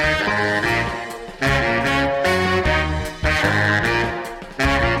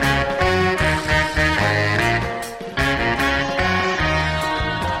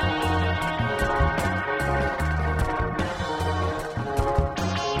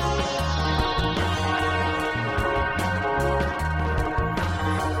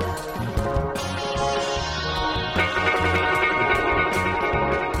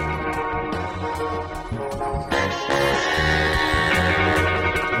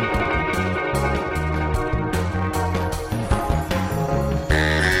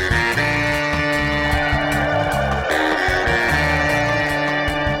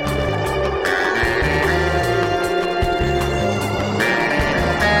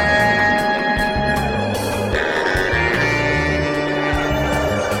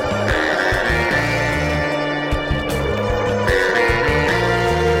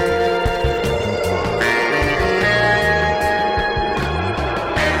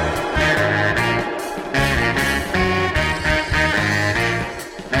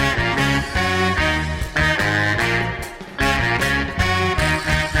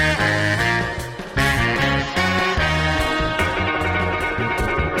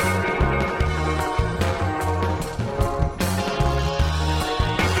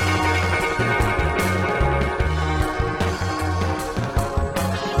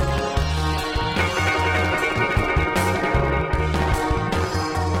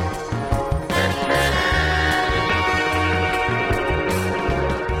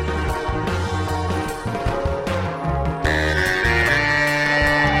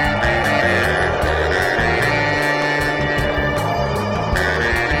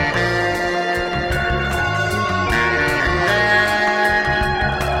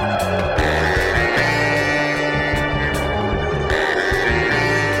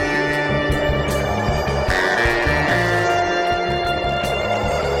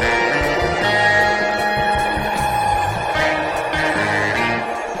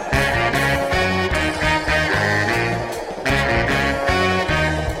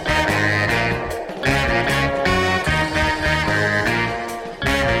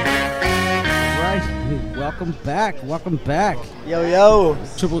 Welcome back. Yo, yo.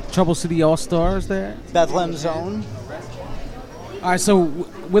 Trouble City All Stars there. Bethlehem Zone. All right, so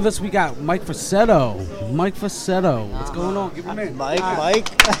with us we got Mike Frassetto. Mike Frassetto, what's going on? Give him a Mike.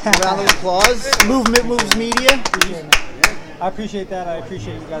 Round of applause. Movement Moves Media. I appreciate that. I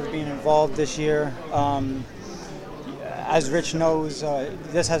appreciate you guys being involved this year. As Rich knows,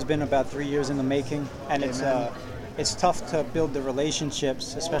 this has been about 3 years in the making, and it's tough to build the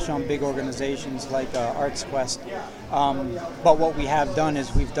relationships, especially on big organizations like Arts Quest. But what we have done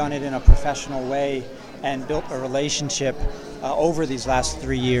is we've done it in a professional way and built a relationship over these last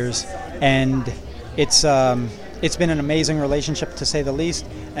 3 years, and it's been an amazing relationship to say the least.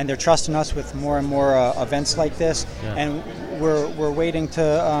 And they're trusting us with more and more events like this, and we're waiting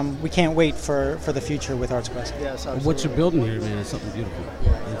to. We can't wait for the future with Arts Quest. Yes, what you're building here, man, is something beautiful.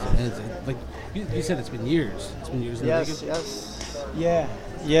 It's like you said, it's been years. It's been years. In the making. Yes.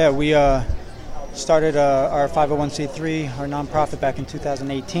 Yeah. We started our 501c3, our nonprofit, back in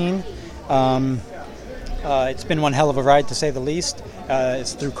 2018. It's been one hell of a ride, to say the least.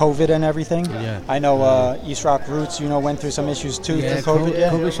 It's through COVID and everything. Yeah. I know East Rock Roots, went through some issues too through COVID.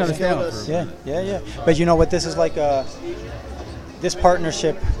 COVID shut us down. Yeah. But you know what? This is like this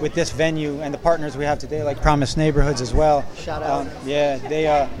partnership with this venue and the partners we have today, like Promise Neighborhoods as well. Shout out.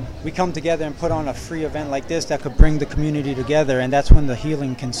 We come together and put on a free event like this that could bring the community together, and that's when the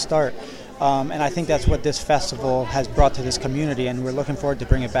healing can start. And I think that's what this festival has brought to this community, and we're looking forward to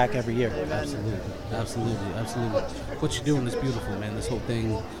bring it back every year. Absolutely. What you're doing is beautiful, man. This whole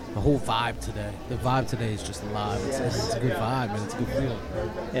thing, the whole vibe today. The vibe today is just alive. It's a good vibe, man. It's a good feel.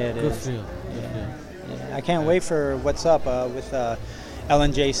 It Good is. feel. Yeah. I can't wait for what's up with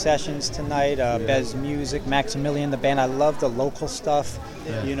LNJ Sessions tonight, Bez Music, Maximilian, the band. I love the local stuff.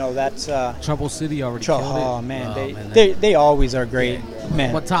 Yeah. That's Trouble City already killed it. Oh man, they always are great,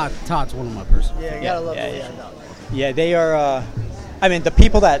 man. But Todd's one of my personal. Yeah, you gotta love yeah, the yeah. Yeah, they are. I mean, the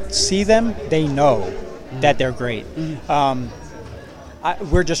people that see them, they know that they're great.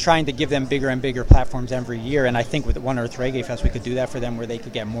 We're just trying to give them bigger and bigger platforms every year, and I think with One Earth Reggae Fest, we could do that for them, where they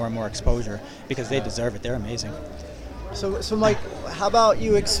could get more and more exposure because they deserve it. They're amazing. So Mike, how about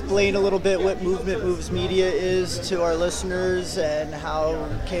you explain a little bit what Movement Moves Media is to our listeners and how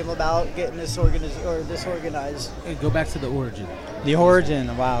it came about getting this organized? Hey, go back to the origin. The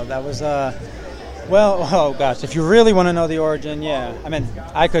origin, wow, that was well, oh gosh, if you really want to know the origin, yeah. I mean,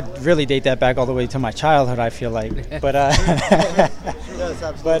 I could really date that back all the way to my childhood, I feel like. But I've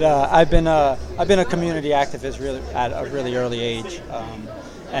been a community activist really at a really early age,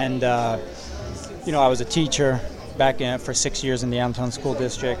 and you know, I was a teacher back for 6 years in the Allentown School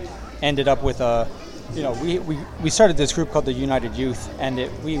District. Ended up with we started this group called the United Youth, and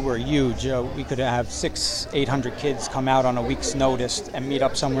we were huge. We could have 600-800 kids come out on a week's notice and meet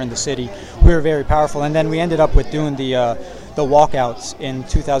up somewhere in the city. We were very powerful, and then we ended up with doing the walkouts in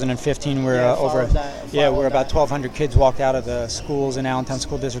 2015. Where where about 1,200 kids walked out of the schools in Allentown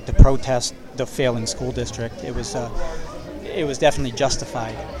School District to protest the failing school district. It was definitely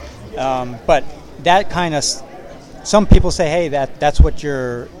justified, but that kind of, some people say, hey, that's what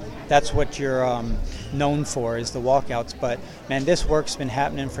you're known for, is the walkouts, but man, this work's been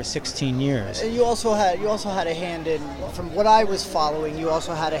happening for 16 years. And you also had a hand in, from what I was following, you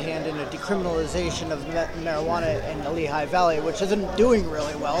also had a hand in a decriminalization of marijuana in the Lehigh Valley, which isn't doing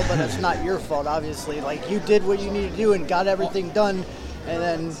really well, but it's not your fault, obviously. Like, you did what you needed to do and got everything done, and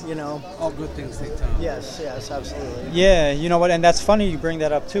then, you know, all good things take time. Yes, absolutely. Yeah, you know what, and that's funny you bring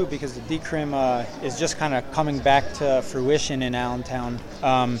that up too, because the decrim is just kind of coming back to fruition in Allentown.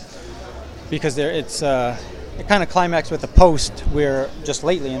 Because it kind of climaxed with a post where just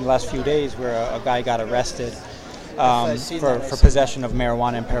lately in the last few days where a guy got arrested for possession of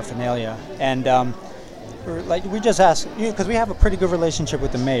marijuana and paraphernalia. And we just asked, because we have a pretty good relationship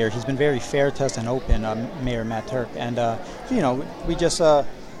with the mayor. He's been very fair to us and open, Mayor Matt Turk. And, we just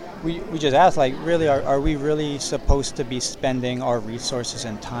asked, like, really, are we really supposed to be spending our resources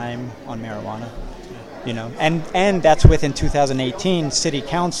and time on marijuana? You know, and that's within 2018, City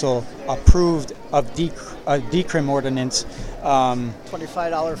Council approved of a decrim ordinance.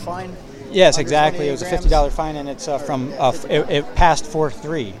 $25 fine. Yes, exactly. It was a $50 fine, and it's it passed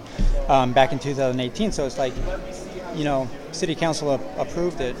 4-3 back in 2018. So it's like, you know, City Council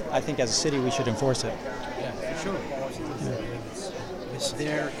approved it. I think as a city we should enforce it. Yeah, for sure. It's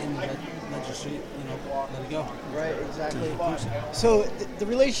there in the legislation, you know, let it go. Right, exactly. So the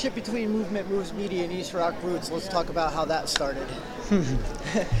relationship between Movement Moves Media and East Rock Roots, let's talk about how that started.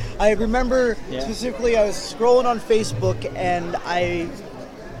 I remember specifically I was scrolling on Facebook and I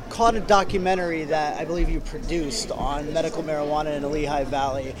caught a documentary that I believe you produced on medical marijuana in the Lehigh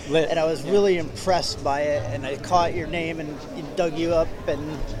Valley. And I was really impressed by it, and I caught your name and dug you up,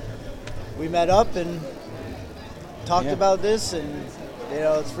 and we met up and talked about this, and you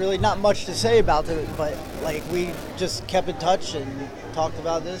know, it's really not much to say about it, but like we just kept in touch and talked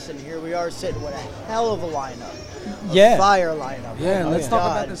about this, and here we are sitting with a hell of a lineup. Fire lineup. Yeah, let's talk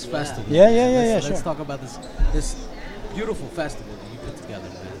about this festival. Yeah, sure. Let's talk about this beautiful festival that you put together,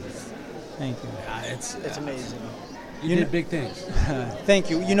 man. Thank you. It's amazing. You did big things. Thank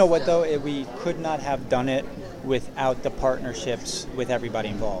you. You know what, though? We could not have done it without the partnerships with everybody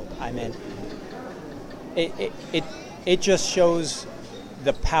involved. I mean, it just shows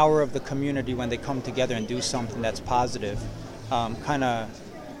the power of the community when they come together and do something that's positive, kind of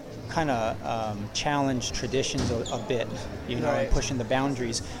challenge traditions a bit, you know, and pushing the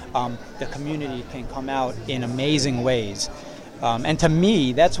boundaries. The community can come out in amazing ways. And to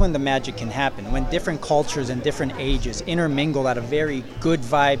me, that's when the magic can happen, when different cultures and different ages intermingle at a very good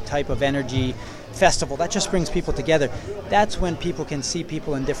vibe type of energy festival. That just brings people together. That's when people can see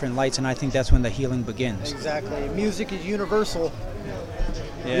people in different lights, and I think that's when the healing begins. Exactly. Music is universal.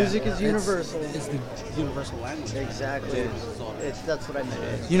 Yeah. Music is universal. It's the universal language. Exactly. That's what I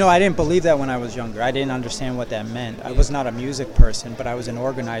meant. You know, I didn't believe that when I was younger. I didn't understand what that meant. I was not a music person, but I was an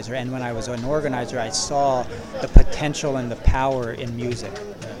organizer. And when I was an organizer, I saw the potential and the power in music.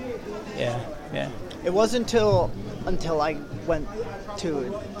 Yeah. It wasn't until I went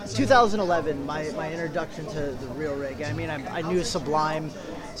to 2011, my introduction to the real reggae. I mean, I knew Sublime.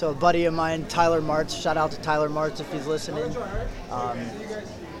 So a buddy of mine, Tyler Martz, shout out to Tyler Martz if he's listening,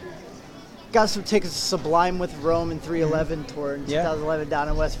 got some tickets to Sublime with Rome and 311 tour in 2011 down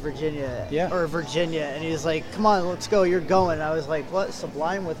in West Virginia, or Virginia, and he was like, come on, let's go, you're going. I was like, what,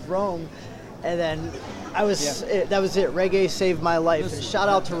 Sublime with Rome? And then that was it. Reggae saved my life. Listen, and shout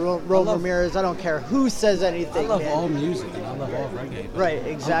out to Ro Ramirez. I don't care who says anything. I love man. all music and I love all reggae. but Right,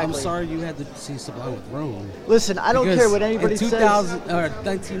 exactly. I'm sorry you had to see Sublime with Rome. Listen, I don't care what anybody in says.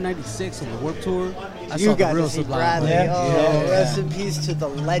 1996 on the Warped Tour, I You saw got the real to see Sublime. Bradley. Yeah. Oh, rest in peace to the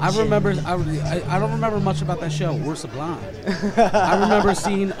legend. I remember. I don't remember much about that show. We're Sublime. I remember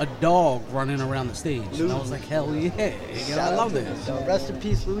seeing a dog running around the stage, and I was like, "Hell yeah!" I love this. So rest in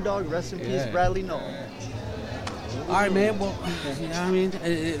peace, Lou Dog. Rest in peace, Yeah. Bradley Noel. All right, man. Well, I mean,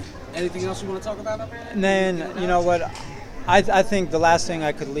 anything else you want to talk about up here? And then, you know what, I think the last thing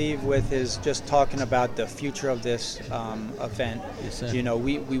I could leave with is just talking about the future of this event. Yes, sir. You know,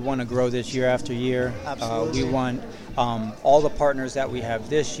 we want to grow this year after year. Absolutely. We want all the partners that we have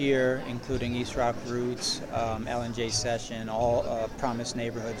this year, including East Rock Roots, LNJ Session, all Promise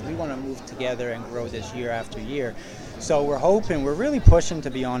Neighborhoods. We want to move together and grow this year after year. So we're really pushing, to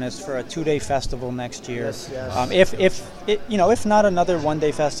be honest, for a 2-day festival next year. Yes, yes. If not another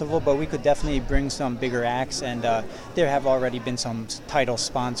 1-day festival, but we could definitely bring some bigger acts, and there have already been some title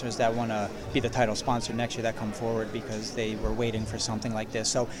sponsors that want to be the title sponsor next year that come forward because they were waiting for something like this.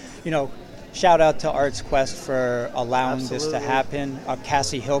 So, you know, shout out to Arts Quest for allowing this to happen.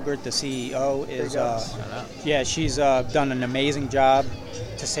 Cassie Hilgert, the CEO, is she's done an amazing job,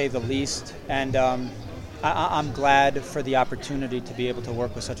 to say the least, and I'm glad for the opportunity to be able to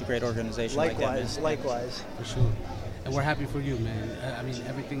work with such a great organization like that. Likewise. For sure. And we're happy for you, man. I mean,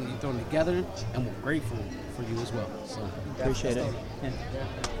 everything you've thrown together, and we're grateful for you as well. So Appreciate it. Yeah.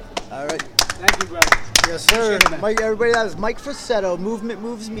 All right. Thank you, brother. Yes, sir. Appreciate it, man. Mike, everybody, that was Mike Frassetto, Movement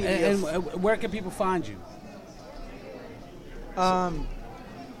Moves Media. And where can people find you? Well,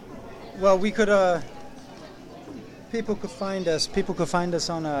 we could. People could find us. People could find us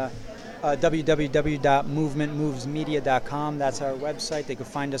on www.movementmovesmedia.com. That's our website. They could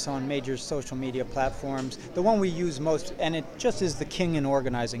find us on major social media platforms. The one we use most, and it just is the king in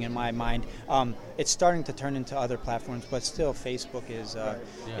organizing in my mind. It's starting to turn into other platforms, but still Facebook is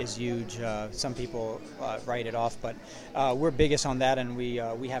huge. Some people write it off, but we're biggest on that, and we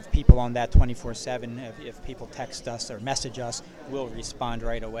have people on that 24/7. If people text us or message us, we'll respond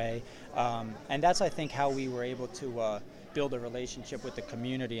right away. And that's, I think, how we were able to build a relationship with the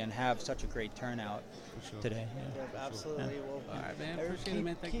community and have such a great turnout today. Yeah, absolutely. Yeah. Well, All right, man. Appreciate it,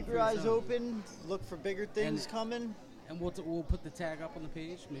 man. Thank you keep for your your eyes time. open. Look for bigger things coming. And we'll put the tag up on the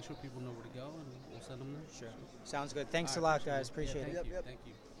page. Make sure people know where to go, and we'll send them there. Sure. Sounds good. Thanks All a right, lot, guys. Appreciate yeah, it. Thank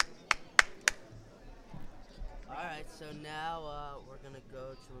you. All right, so now we're gonna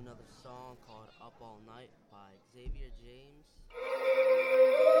go to another song called "Up All Night" by Xavier James.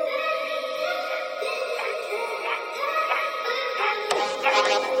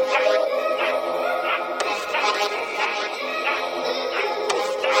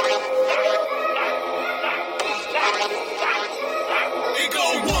 It go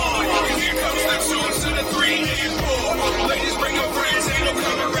one, and here comes the 2 to the 3 and 4. Ladies, bring your friends, ain't no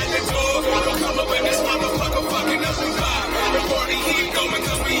cover at the door. Don't come up in this motherfucker fucking up the vibe. The party keep going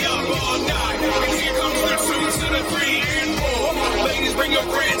 'cause we up all night. And here comes the 2 to the 3 and 4. Ladies, bring your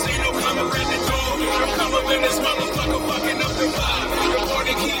friends, ain't no cover at the door. Don't come up in this motherfucker fucking up the vibe. The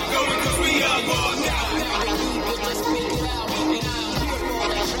party keep going 'cause we up all night.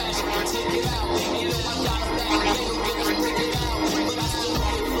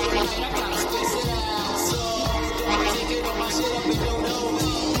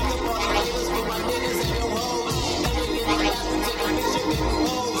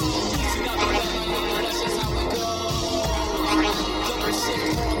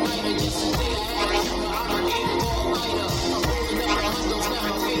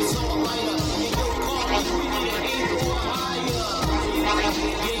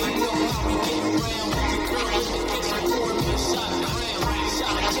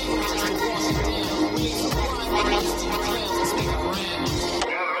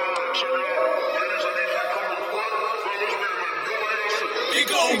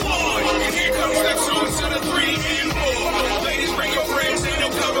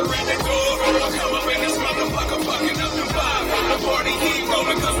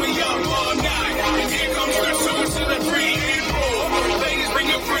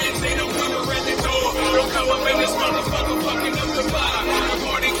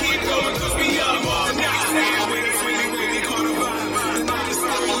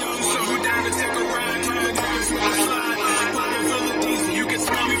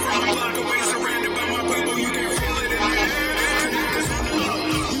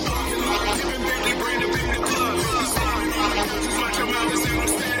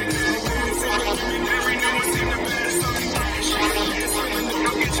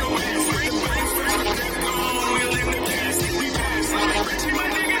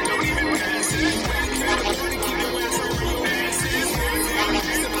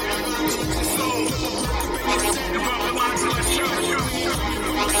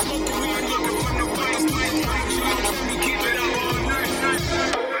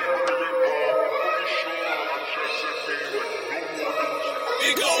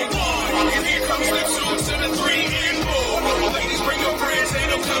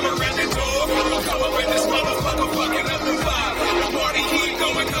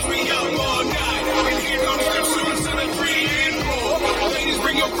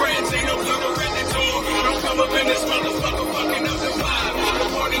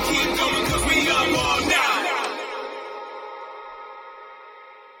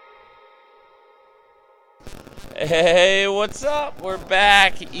 Hey, what's up? We're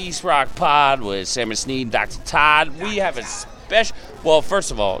back. East Rock Pod with Sam and Sneed, Dr. Todd. We have a special. Well,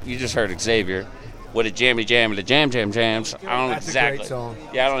 first of all, you just heard Xavier with a jammy jam and the jams. I don't That's exactly. a great song.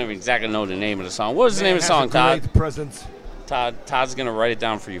 Yeah, I don't even exactly know the name of the song. What was the name of the song, Todd? Great presence. Todd's gonna write it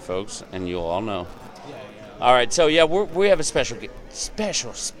down for you folks, and you'll all know. All right, so yeah, we have a special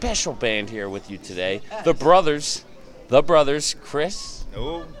band here with you today. The brothers, Chris.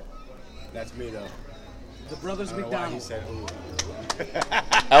 Oh, that's me though. The brothers I don't know why he McDonald. said ooh.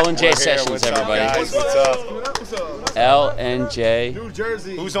 LNJ Sessions, What's up, everybody. guys? What's up? LNJ. New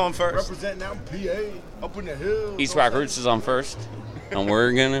Jersey. Who's on first? Representing out in PA, up in the hills. East Rock Roots is on first, and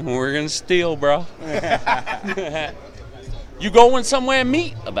we're gonna steal, bro. You going somewhere and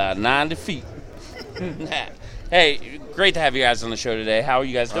meet about 90 feet. Hey, great to have you guys on the show today. How are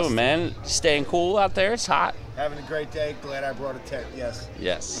you guys doing, man? Staying cool out there? It's hot. Having a great day. Glad I brought a tent. Yes.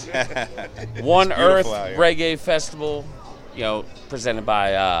 Yes. One Earth out here. Reggae Festival, presented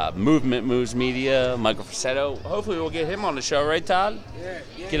by Movement Moves Media, Mike Frassetto. Hopefully we'll get him on the show, right, Todd? Yeah.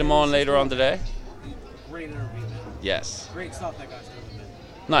 Get him on later on today. Great interview, man. Yes. Great stuff that guy's doing, man.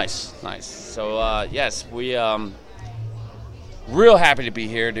 Nice. So, yes, we real happy to be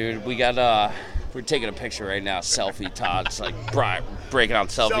here, dude. We got we're taking a picture right now. Selfie. Todd's like breaking out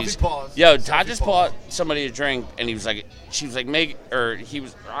selfies. Selfie pause. Yo, Todd Selfie just pause. bought somebody a drink, and she was like, somebody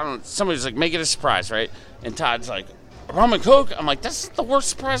was like, make it a surprise, right? And Todd's like, rum and coke. I'm like, that's the worst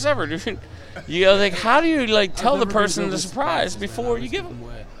surprise ever, dude. You know, like, how do you like tell the person the surprise before you give them?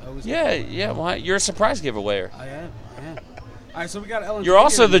 Yeah. Well, you're a surprise giveawayer. I am. All right, so we got LNJ. You're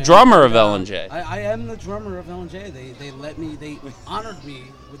also here, the man. drummer of LNJ. I am the drummer of LNJ. They honored me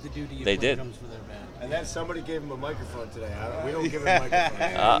with the duty of They playing did. drums for their band. And then somebody gave him a microphone today. We don't give him a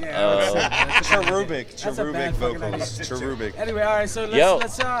microphone. Cherubic That's a bad fucking idea. Cherubic. Anyway, all right, so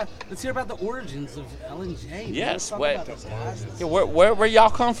let's hear about the origins of LNJ. man. Yes. Let's talk Wait. about those guys. Yeah, where y'all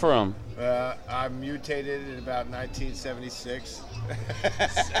come from? I mutated in about 1976.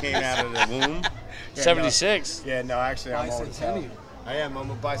 Came out of the womb. 76. Yeah, no, actually, I'm old as hell. Bicentennial. I am. I'm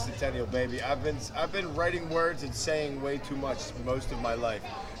a bicentennial, baby. I've been writing words and saying way too much most of my life,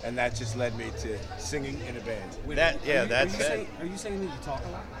 and that just led me to singing in a band. Wait, That- are yeah, you- that's are you it. saying- Are you saying that you talk a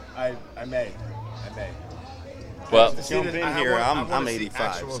lot? I may. Well, Jump in here. I'm 85.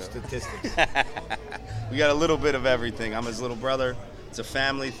 Actual So. statistics. We got a little bit of everything. I'm his little brother. It's a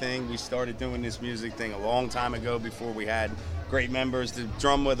family thing. We started doing this music thing a long time ago before we had great members to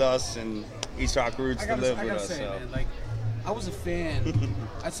drum with us and East Rock Roots to live I with gotta us. say, So. man, like, I was a fan.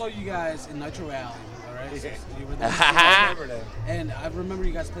 I saw you guys in Nitro Alley, all right? So you were there. I remember that. And I remember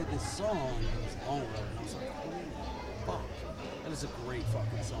you guys played this song. It was Long Road, and I was like, holy fuck, that is a great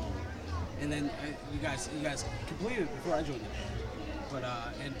fucking song. And then you guys completed it before I joined the band. But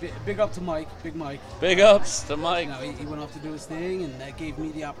big up to Mike, Big Mike. big ups to Mike. You know, he went off to do his thing, and that gave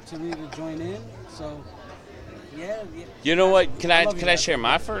me the opportunity to join in. So, yeah. You know what? Can love you I guys. share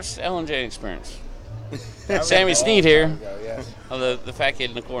my first LNJ experience? Sammy Sneed here, Yes. the fat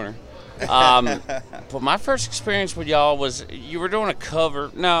kid in the corner. But my first experience with y'all was you were doing a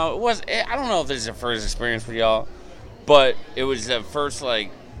cover. No, it was. I don't know if this is the first experience with y'all, but it was the first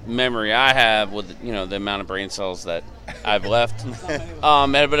memory I have with the amount of brain cells that I've left.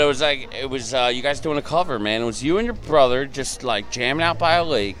 But it was you guys doing a cover, man. It was you and your brother just jamming out by a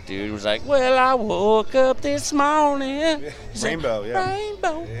lake, dude. It was like, well, I woke up this morning, Rainbow, yeah.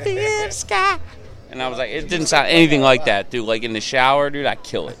 rainbow filled sky. And I was like, it didn't sound anything like that, dude. Like in the shower, dude, I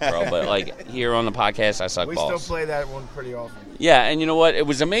kill it, bro. But here on the podcast, I suck We balls. still play that one pretty often. Yeah, and you know what? It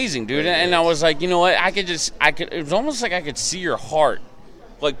was amazing, dude. And I was like, you know what? It was almost like I could see your heart,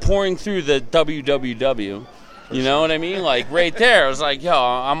 pouring through the www. You know what I mean? Right there. I was like, yo,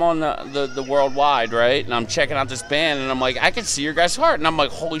 I'm on the worldwide, right? And I'm checking out this band, and I'm like, I can see your guys' heart. And I'm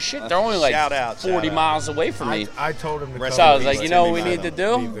like, holy shit, they're only Shout out, 40 shout out. miles away from me. I told him to Rest So I was in like, peace, you know what Timmy we need to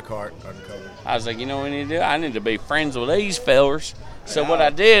Milo. do? leave the cart uncovered. I was like, you know what we need to do? I need to be friends with these fellers. So what I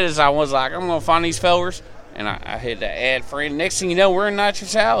did is I was like, I'm going to find these fellers. And I hit the ad friend. Next thing you know, we're in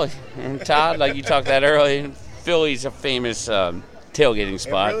Nitrous Alley. And Todd, like you talked that earlier, Philly's a famous tailgating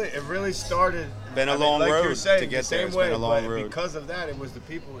spot. It really started. Been a I mean, long like you were road saying, to get the there. same It's way, been a long but road. because of that, it was the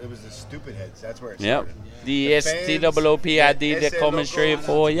people, it was the stupid heads. That's where it Yep. started. The fans, STOOPID the that coming SA straight locals.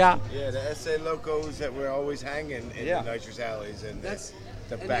 for ya. Yeah, the SA locos that were always hanging in Yeah. the nitrous alleys and That's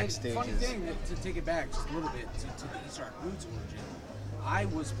the and backstages. funny thing, to take it back just a little bit to the East Rock Roots origin, I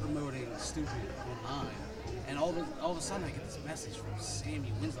was promoting Stupid online, and all of a sudden I get this message from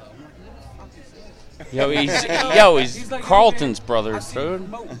Sammy Winslow. I'm like, what the fuck is this? He's like, Carlton's "Yo, man, brother, I see you dude.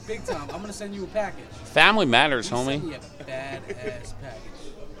 promoting big time. I'm gonna send you a package. Family matters, He sent homie. me a badass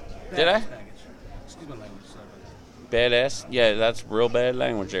package. Did I? Badass package. Excuse my language. Sorry badass. Yeah, that's real bad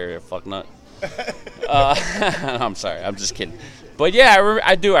language area. Fuck nut. I'm sorry. I'm just kidding. But yeah,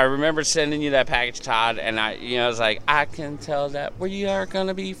 I do. I remember sending you that package, Todd, and I was like, I can tell that we are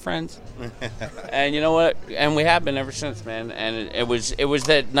gonna be friends. And you know what? And we have been ever since, man. And it was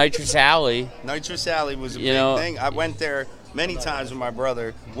that Nitrous Alley. Nitrous Alley was a big thing. I went there many times with my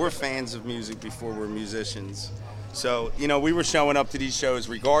brother. We're fans of music before we're musicians. So, we were showing up to these shows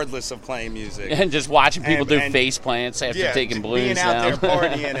regardless of playing music. And just watching people do face plants after taking blues being down. out there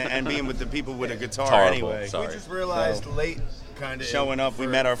partying and being with the people with a guitar anyway. We just realized late, kind of showing up, we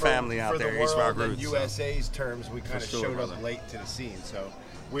met our family out there, East Rock Roots. USA's terms, we kind of showed up late to the scene. So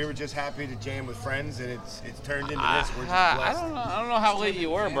we were just happy to jam with friends, and it's turned into this. We're just blessed. I don't know how late you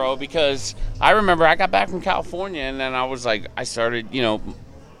were, bro, because I remember I got back from California, and then I was like, I started,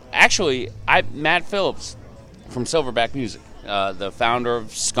 Matt Phillips from Silverback Music, the founder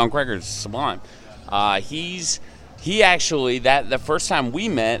of Skunk Records, Sublime. He actually, the first time we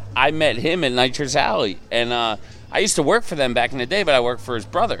met, I met him at Nitrous Alley, and I used to work for them back in the day, but I worked for his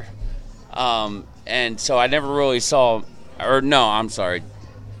brother. And so I never really saw,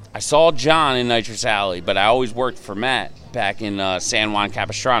 I saw John in Nitrous Alley, but I always worked for Matt back in San Juan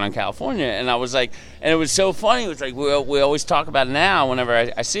Capistrano in California, and I was like, and it was so funny. It was like we always talk about it now.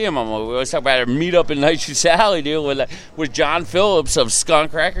 Whenever I see him, we always talk about our meet up in Nitrous Alley, dude, with John Phillips of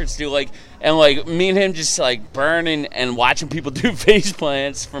Skunk Records, dude, and me and him just burning and watching people do face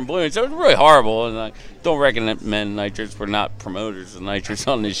plants from balloons. So it was really horrible, and I don't recommend Nitrous. We're not promoters of Nitrous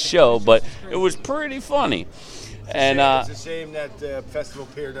on this show, but it was pretty funny. It's a shame that Festival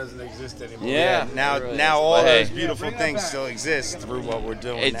Pier doesn't exist anymore. Yeah, now all those beautiful things still exist through what we're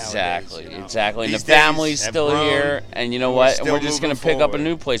doing. Exactly. Nowadays, And These the family's days still have here, grown, and you know what? still We're just gonna moving pick up a forward.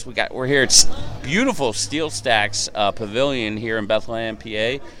 new place. We're here at beautiful Steel Stacks Pavilion here in Bethlehem, PA.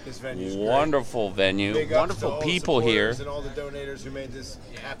 This venue's Wonderful great. venue, Big ups to wonderful all the people here. supporters and all the donators who made this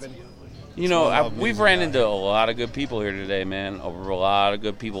happen. We've ran into a lot of good people here today, man. A lot of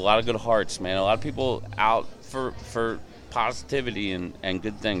good people, a lot of good hearts, man. A lot of people out for positivity and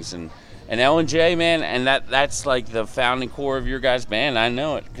good things, and LNJ, man, and that's like the founding core of your guys' band. I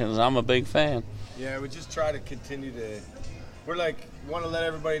know it because I'm a big fan. Yeah, we just try to continue to. We're want to let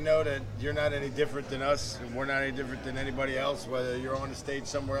everybody know that you're not any different than us, and we're not any different than anybody else. Whether you're on the stage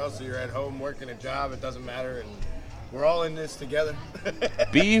somewhere else or you're at home working a job, it doesn't matter, and we're all in this together.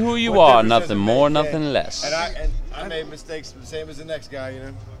 Be who you are, nothing more, nothing less. And I made mistakes the same as the next guy,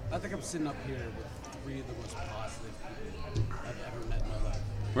 I think I'm sitting up here with three of the most positive people I've ever met in my life.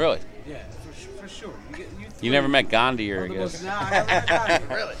 Really? Yeah, for sure. You never met Gandhi, I guess. Nah, I haven't met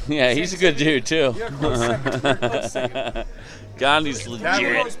Gandhi. Really? Yeah, he's a good dude too. You're a close second. You're a close second. Gandhi's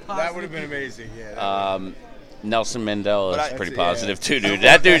legit. That would have been amazing. Yeah. Nelson Mandela is pretty positive too, dude.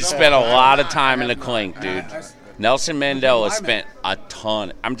 That dude spent a lot of time in the clink, dude. Nelson Mandela spent a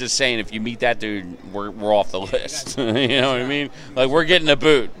ton. I'm just saying, if you meet that dude, we're off the list. You know what I mean? We're getting a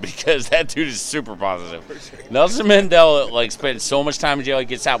boot because that dude is super positive. Nelson Mandela spent so much time in jail, he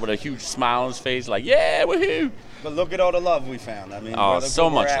gets out with a huge smile on his face, yeah, woohoo! But look at all the love we found. I mean, so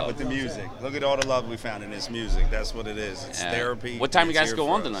much we're at love with the music. Look at all the love we found in this music. That's what it is. It's therapy. What time you It's guys here go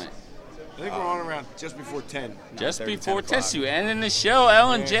for on us. tonight? I think we're on around just before 10. Just 9:30, before 10 o'clock. 10. You ending the show,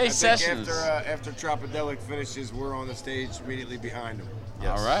 LNJ I think Sessions. After Tropodelic finishes, we're on the stage immediately behind him.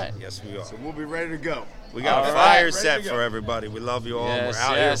 Yes. All right. Yes, we are. So we'll be ready to go. We got a fire set for everybody. We love you all. Yes, We're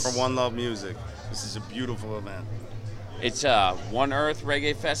out yes. here for One Love Music. This is a beautiful event. It's One Earth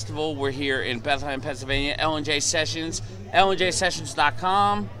Reggae Festival. We're here in Bethlehem, Pennsylvania. LNJ Sessions,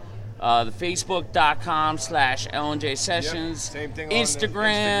 LNJSessions.com, the Facebook.com/LNJ Sessions, Same thing on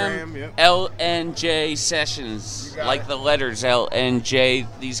Instagram, yep. LNJ Sessions, like the letters LNJ.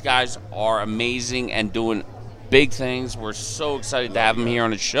 These guys are amazing and doing big things. We're so excited to have them here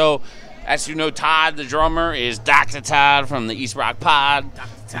on the show. As you know, Todd, the drummer, is Dr. Todd from the East Rock Pod. Dr.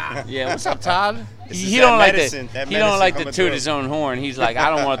 Todd. Yeah, what's up, Todd? He don't like to toot his own horn. He's like,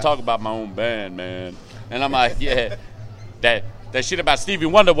 I don't want to talk about my own band, man. And I'm like, yeah, that shit about Stevie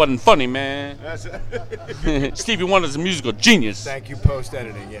Wonder wasn't funny, man. Stevie Wonder's a musical genius. Thank you,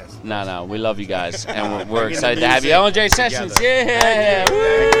 post-editing, yes. No, we love you guys, and we're excited to have you. LNJ Sessions, yeah.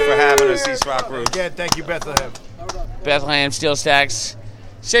 Thank you for having us, East Rock Roots. Again, thank you, Bethlehem. Bethlehem, Steel Stacks,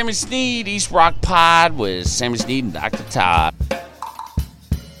 Sammy Sneed, East Rock Pod with Sammy Sneed and Dr. Todd.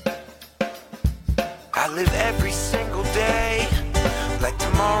 I live every single day like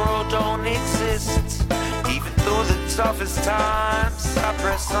tomorrow don't exist. Even through the toughest times, I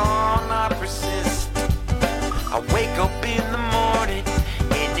press on, I persist. I wake up in the morning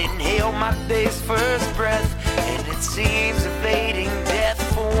and inhale my day's first breath, and it seems evading death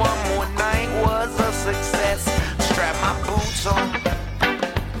for one more night was a success. Strapped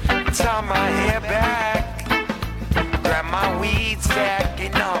sack,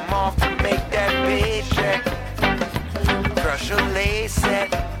 and I'm off to make that paycheck. Crush a lace set,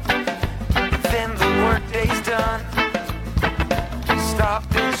 then the workday's done.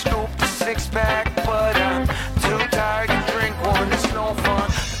 Stopped and scooped a six-pack, but I'm too tired to drink one, it's no fun.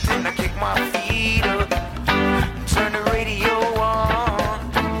 Then I kick my feet up, turn the radio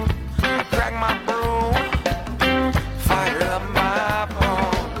on. I crack my brew, fire up my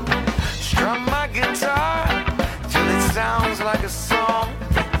phone. Strum my guitar till it sounds like a song.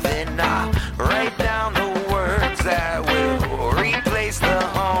 Then I write down the words that will replace the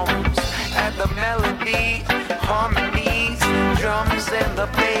homes. Add the melody, harmonies, drums and the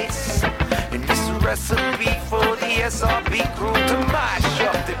bass. And it's a recipe for the SRB crew to mash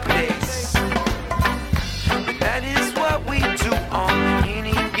up the place. And that is what we do on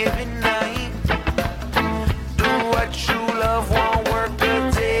any given night. Do what you love, won't work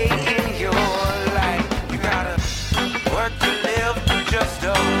a day in your life. You gotta work to live, just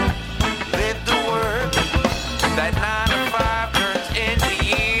don't live to work. That 9 to 5 turns into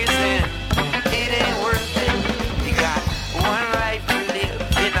years and it ain't worth it. You got one life to live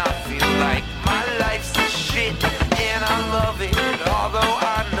and I feel like my life's the shit and I love it, although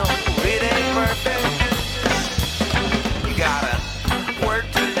I know it ain't perfect. You gotta work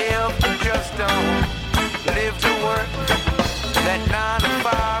to live, just don't live to work. That 9 to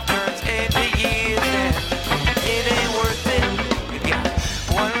 5 turns into years and it ain't worth it. You got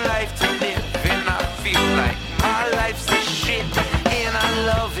one life to live and I feel like my life's the shit and I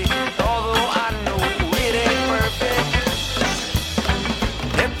love it, although I know it ain't perfect.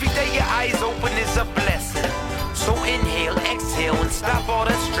 Every day your eyes open is a blessing. So inhale, exhale, and stop all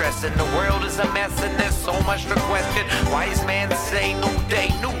the stress. And the world is a mess and there's so much to question. Wise man say new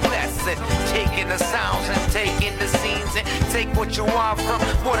day, new lesson. Taking the sounds and taking the scenes and take what you want from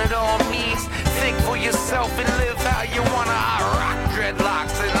what it all means. Think for yourself and live how you wanna. I rock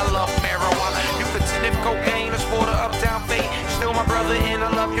dreadlocks and I love marijuana. You could sniff cocaine or sport a uptown fate. Still my brother and I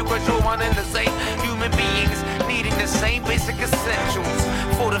love you cause you're one and the same. Human beings needing the same basic essentials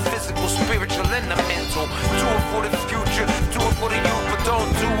for the physical, spiritual, and the mental. Do it for the future, do it for the youth, but don't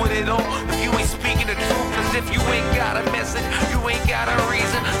do it at all if you ain't speaking the truth. Cause if you ain't got a message, you ain't got a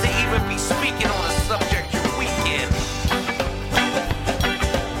reason to even be speaking on the subject you're weak in.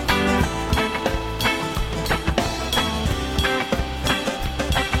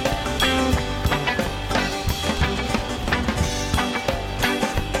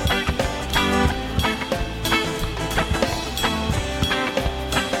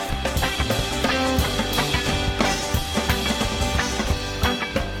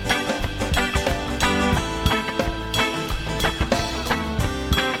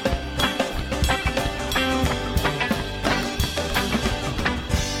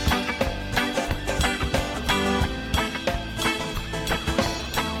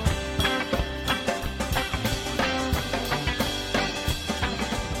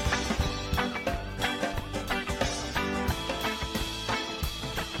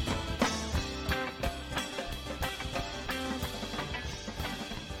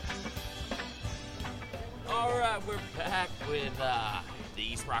 We're back with the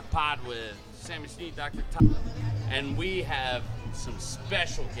East Rock Pod with Sammy Sneed, Dr. Todd, and we have some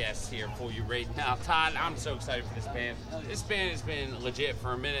special guests here for you right now. Todd, I'm so excited for this band. This band has been legit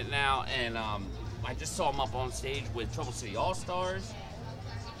for a minute now, and I just saw them up on stage with Trouble City All-Stars.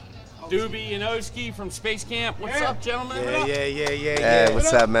 Doobie and Oski from Space Camp. What's up, gentlemen? Yeah.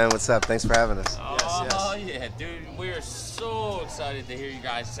 What's up, man? What's up? Thanks for having us. Oh, yeah, dude. We're so excited to hear you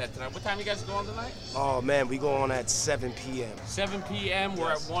guys set tonight. What time you guys go on tonight? Oh, man, we go on at 7 p.m. 7 p.m.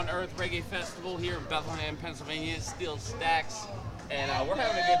 We're at One Earth Reggae Festival here in Bethlehem, Pennsylvania. Steel Stacks. And we're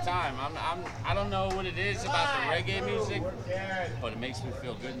having a good time. I don't know what it is about the reggae music, but it makes me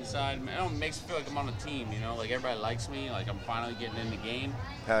feel good inside. It makes me feel like I'm on a team, you know? Like everybody likes me, like I'm finally getting in the game.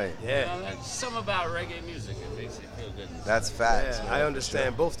 Hell yeah. You know, there's something about reggae music. It makes it feel good inside. That's facts. Yeah, I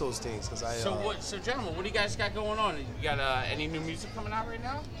understand both those things. Cause So gentlemen, what do you guys got going on? You got any new music coming out right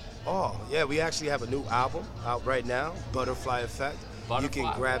now? Oh, yeah, we actually have a new album out right now, Butterfly Effect. You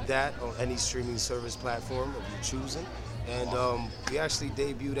can grab that on any streaming service platform of your choosing. And we actually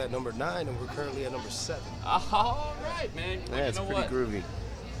debuted at number 9, and we're currently at number 7. All right, man. Yeah, it's pretty groovy.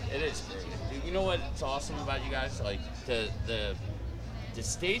 It is great. You know what's awesome about you guys? Like the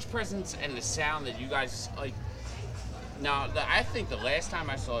stage presence and the sound that you guys like. Now, I think the last time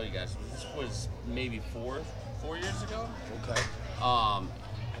I saw you guys was maybe four years ago. Okay. I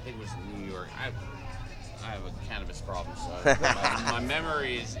think it was in New York. I have a cannabis problem, so my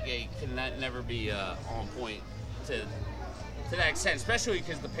memory is can never be on point to to that extent, especially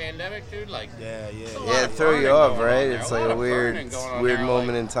because the pandemic, dude. Like, Yeah, it threw you off, right? It's like a weird there, moment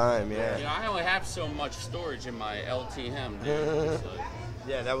like, in time. Yeah. You know, I only have so much storage in my LTM. Dude. It's like,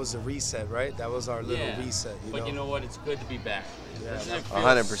 Yeah, that was the reset, right? That was our little yeah. reset. But you know what? It's good to be back. Yeah, Doesn't it feel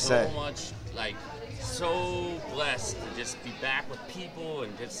 100%. So much like so blessed to just be back with people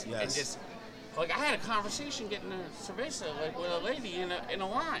and just like I had a conversation getting a cerveza like with a lady in a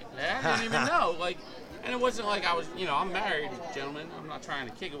line that I didn't even know like. And it wasn't like I was, you know, I'm married, gentlemen. I'm not trying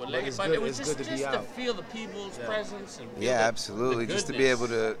to kick it with ladies, but it was just to feel the people's presence. And feel absolutely. Just to be able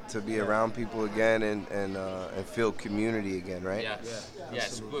to be around people again and feel community again, right?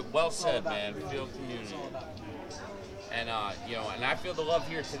 Yes. Good. Well said, man. Feel community. And you know, and I feel the love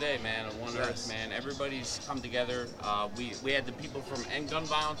here today, man. At One Earth, man. Everybody's come together. We had the people from End Gun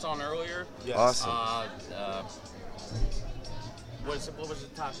Violence on earlier. Awesome. What was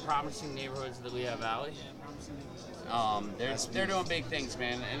the top promising neighborhoods of the Lehigh Valley? They're doing big things,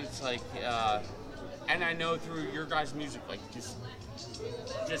 man, and it's like, and I know through your guys' music, like just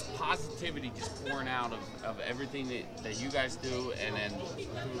positivity, just pouring out of everything that you guys do, and then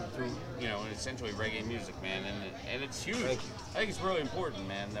through you know, essentially reggae music, man, and it's huge. I think it's really important,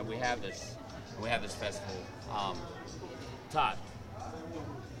 man, that we have this festival.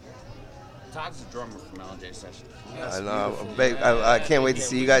 Todd's the drummer from LNJ Sessions. I know. I can't wait to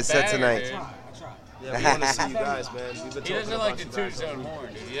see you guys set tonight. Yeah, we want to see you guys, man. We've been he doesn't like to toot his own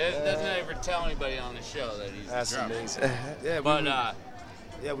horn, dude. He doesn't ever tell anybody on the show that he's That's a drummer. amazing.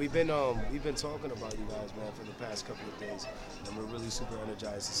 We've been talking about you guys, man, for the past couple of days, and we're really super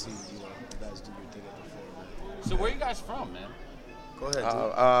energized to see you guys do your thing at the fair, man. So where are you guys from, man? Go ahead.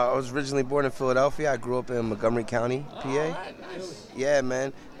 I was originally born in Philadelphia. I grew up in Montgomery County, PA. Right, nice. Yeah,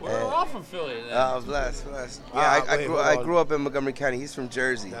 man. We're all from Philly, then. Blessed. Yeah, I grew up in Montgomery County. He's from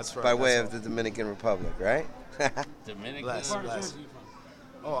Jersey. That's right. By way of the Dominican Republic, right? Dominican. Bless.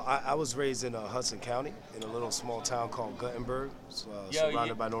 Oh, I was raised in Hudson County, in a little small town called Guttenberg,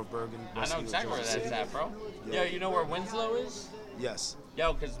 surrounded by North Bergen. I know exactly where that's at, bro. Yo, you know where Winslow is? Yes.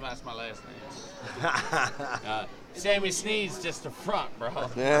 Yo, because that's my last name. Sammy Sneed's just the front, bro.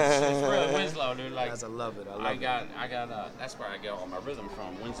 It's really Winslow, dude. Like, I love it. I got. That's where I get all my rhythm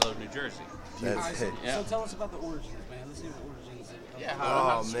from, Winslow, New Jersey. That's it. So tell us about the origins, man. Let's hear the origins. Yeah,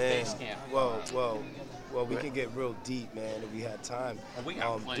 how man. Space Camp. Well, we can get real deep, man, if we had time. We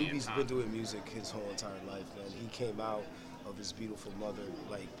got plenty Doobie's of time. been doing music his whole entire life, man. He came out of his beautiful mother,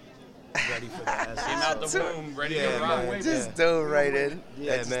 like, ready for the essence. Came out the womb, ready to rock. Man, just dove right in.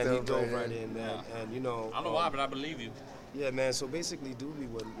 Yeah, man, he dove right in, man. Yeah. And, you know... I don't know why, but I believe you. Yeah, man, so basically Doobie,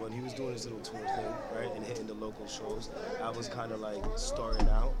 when he was doing his little tour thing, right, and hitting the local shows, I was kind of, like, starting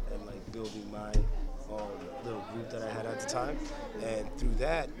out and, like, building my little group that I had at the time. And through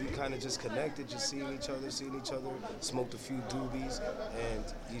that, we kind of just connected, just seeing each other, smoked a few doobies, and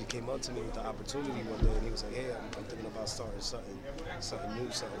he came up to me with the opportunity one day, and he was like, hey, I'm thinking about starting something new,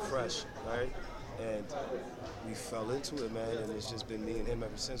 something fresh, right? And we fell into it, man, and it's just been me and him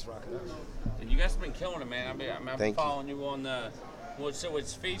ever since, rocking out. And you guys have been killing it, man. I've been Thank following you on the... So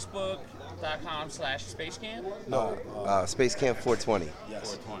it's facebook.com/spacecamp? No, Space Camp 420.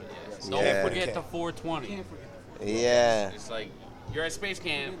 Yes. 420, yes. Yeah. Don't forget the 420. Yeah. It's like, you're at Space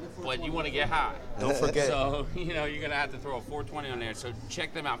Camp, but you want to get high. Don't forget. So, you know, you're going to have to throw a 420 on there. So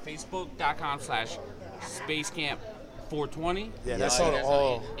check them out, facebook.com/spacecamp420. Yeah, that's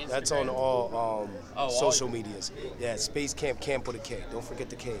on all social medias. Yeah, Space Camp, camp with a K. Don't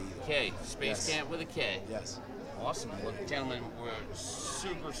forget the K. K, Space Camp with a K. Yes. Awesome. Well, gentlemen, we're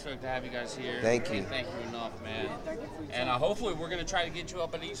super stoked to have you guys here. Thank you. Can't thank you enough, man. And hopefully we're going to try to get you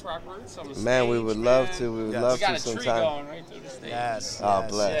up at East Rock Roots on the stage, Man, we would love to. We would love we got to a tree sometime. going right through the stage. Yes. Oh,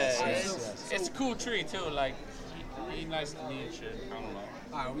 bless. Yeah, it's a cool tree, too. Like, he's nice to me and shit. I don't know.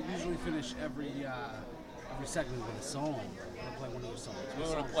 All right, we usually finish every segment with a song. We're going to play one of your songs. We're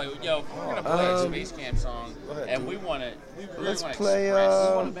going to play, we're going to play a Space Camp song. And we want to, Let's play, We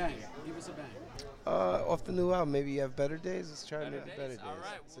want a banger. Give us a banger. Off the new album, maybe you have Better Days. Let's try Better Days. All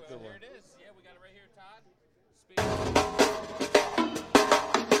right, it's a good one. There it is. Yeah, we got it right here, Todd.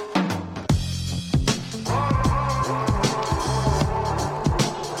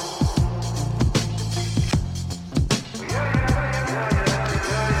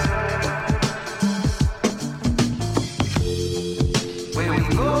 Where we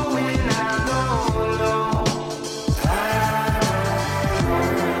going, I don't know.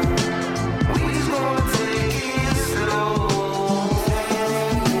 We just gonna take it slow.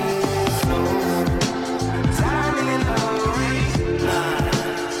 Time in love.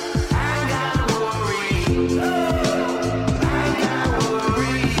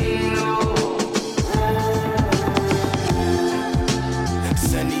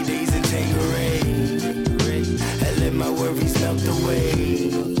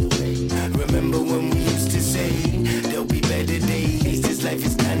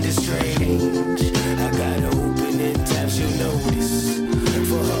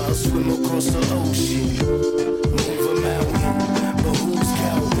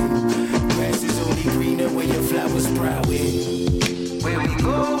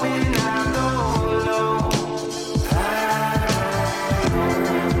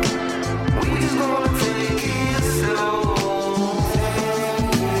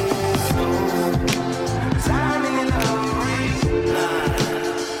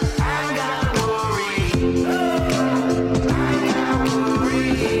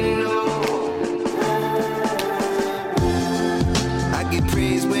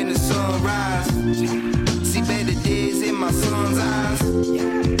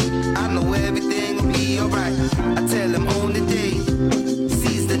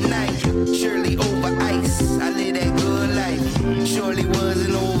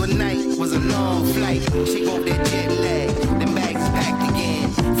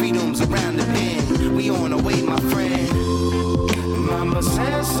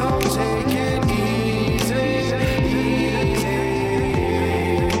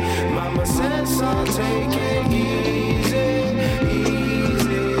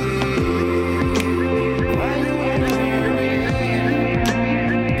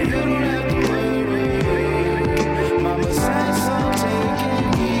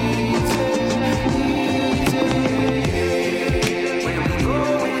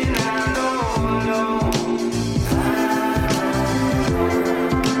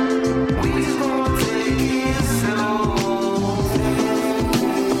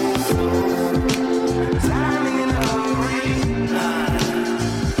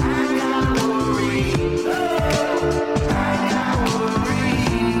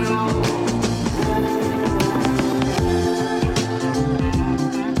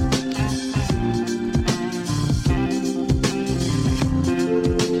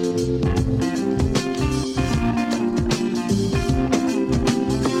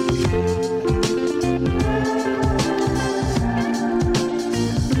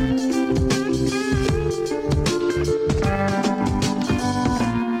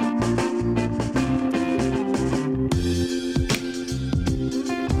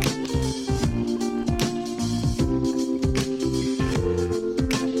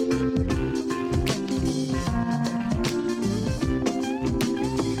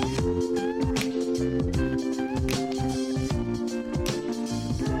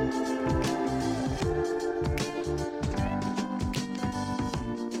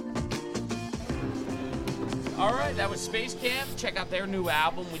 Space Camp. Check out their new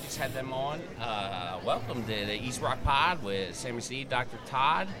album. We just had them on. Welcome to the East Rock Pod with Sammy C, Dr.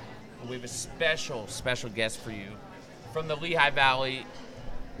 Todd. We have a special guest for you from the Lehigh Valley.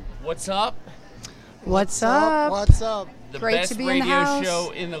 What's up? What's up? What's up? The Great best to be radio in the house.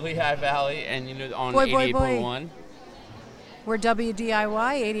 show in the Lehigh Valley, and on Boy, 88.1. We're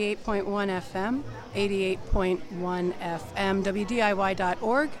WDYI 88.1 FM, 88.1 FM,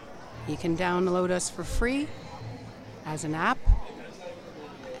 WDIY.org. You can download us for free as an app.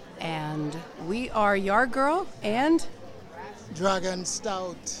 And we are Yard Girl and Dragon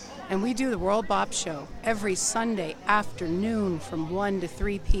Stout. And we do the Royal Bop Show every Sunday afternoon from 1 to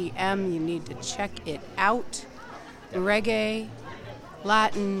 3 p.m. You need to check it out. Reggae,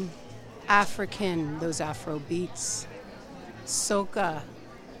 Latin, African, those Afro beats, soca.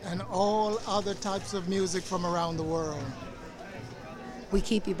 And all other types of music from around the world. We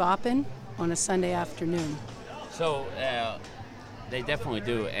keep you bopping on a Sunday afternoon. So they definitely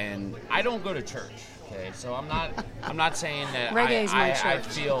do, and I don't go to church. Okay, so I'm not saying that Reggae's my I church.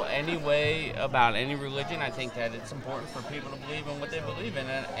 feel any way about any religion. I think that it's important for people to believe in what they believe in,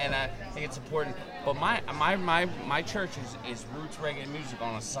 and I think it's important. But my church is roots reggae music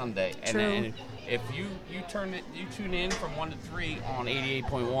on a Sunday, and if you tune in from 1 to 3 on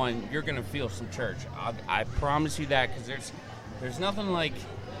 88.1, you're gonna feel some church. I promise you that, because there's nothing like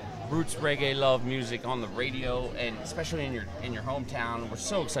roots reggae love music on the radio, and especially in your hometown. We're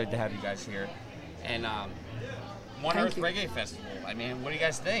so excited to have you guys here. And One Earth Reggae Festival. I mean, what do you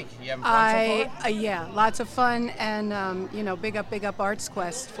guys think? You having fun so far? Yeah, lots of fun, and big up Arts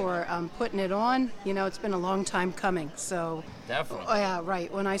Quest for putting it on. It's been a long time coming. So definitely. Oh yeah,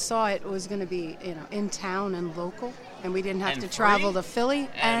 right. When I saw it was going to be in town and local, and we didn't have And to free? travel to Philly,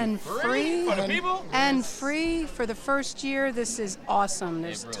 And free for the people? and free for the first year. This is awesome.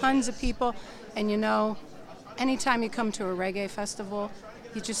 There's really tons of people, and anytime you come to a reggae festival,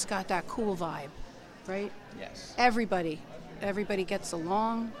 you just got that cool vibe. Right? Yes. Everybody gets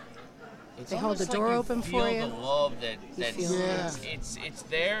along. They hold the door open for you. You feel the love that feel it's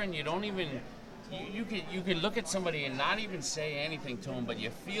there, and you don't even you can look at somebody and not even say anything to them, but you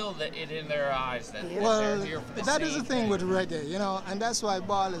feel that it in their eyes that they're here for the that same is the thing with reggae, and that's why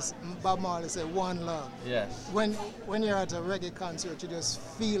Bob Marley said one love. Yes. When you're at a reggae concert, you just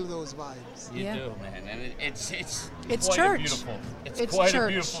feel those vibes. You do, man, and it's It's quite church. beautiful. It's It's quite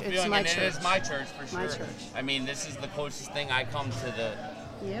church. a beautiful It's feeling, my and it church. is my church for sure. My church. I mean, this is the closest thing I come to the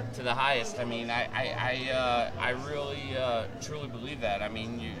Yep. to the highest. I mean, I really truly believe that. I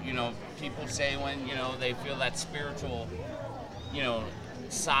mean, people say when they feel that spiritual,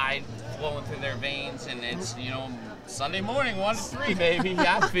 side flowing through their veins, and it's Sunday morning 1 to 3, baby.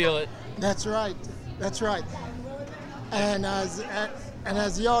 I feel it. That's right. And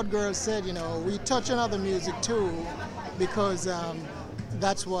as Yard Girl said, we touch on other music too, because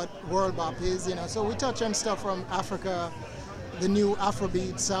that's what World Bop is. So we touch on stuff from Africa, the new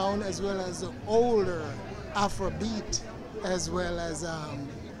Afrobeat sound, as well as the older Afrobeat, as well as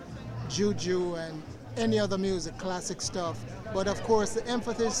Juju and any other music, classic stuff. But of course, the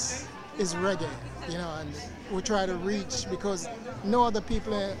emphasis is reggae, and we try to reach, because no other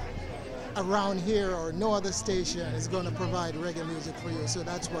people around here or no other station is going to provide reggae music for you. So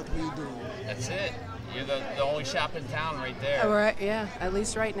that's what we do. That's it. You're the only shop in town right there. Right, yeah, at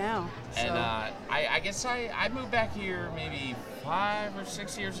least right now. And So. I guess I moved back here maybe 5 or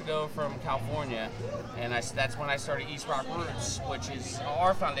 6 years ago from California, and that's when I started East Rock Roots, which is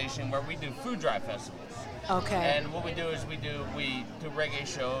our foundation where we do food drive festivals. Okay. And what we do is we do reggae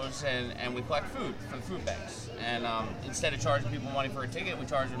shows, and we collect food for the food banks. And instead of charging people money for a ticket, we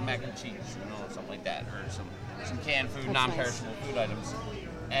charge them mac and cheese, something like that, or some canned food, That's non-perishable food items.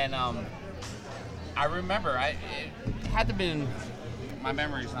 And I remember it had to been, my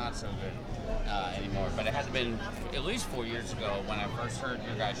memory's not so good anymore, but it had to been at least 4 years ago when I first heard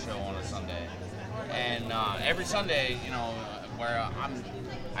your guys' show on a Sunday. And every Sunday, where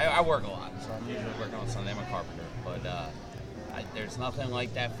I work a lot, so I'm usually working on Sunday. I'm a carpenter, but there's nothing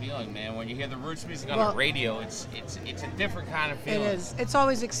like that feeling, man. When you hear the roots music on the radio, it's a different kind of feeling. It is. It's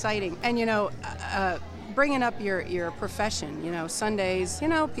always exciting, and bringing up your profession. Sundays,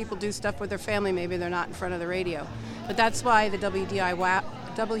 people do stuff with their family. Maybe they're not in front of the radio, but that's why the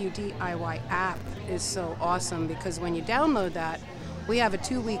WDIY app is so awesome, because when you download that, we have a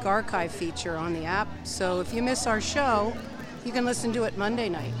 2-week archive feature on the app. So if you miss our show, you can listen to it Monday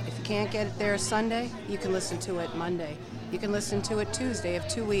night. If you can't get it there Sunday, you can listen to it Monday. You can listen to it Tuesday of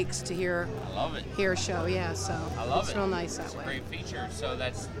 2 weeks to hear a show. Yeah, so I love it's it. real nice It's that way. a great feature. So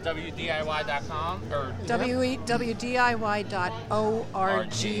that's WDIY.com or WDIY.org.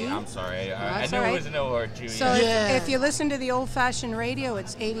 I'm sorry. I That's knew all it right. was an ORG. So if you listen to the old-fashioned radio,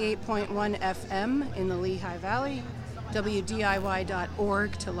 it's 88.1 FM in the Lehigh Valley,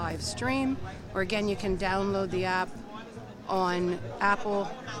 WDIY.org to live stream, or again, you can download the app on Apple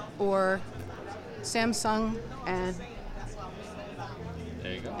or Samsung, and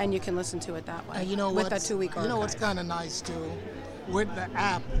there you go. And you can listen to it that way. And you know with what's, that 2-week archive. You know what's kind of nice too, with the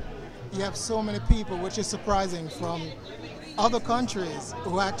app, you have so many people, which is surprising, from other countries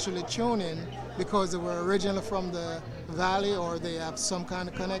who actually tune in because they were originally from the valley or they have some kind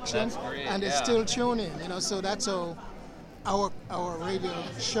of connection, That's great, and they yeah. still tune in. You know, so that's how our radio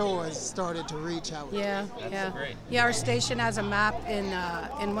show has started to reach out. Yeah, yeah. Yeah, our station has a map in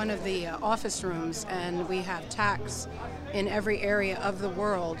one of the office rooms, and we have tax in every area of the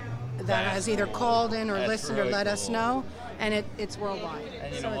world that has either called in or That's listened really or let us cool. know, and it's worldwide.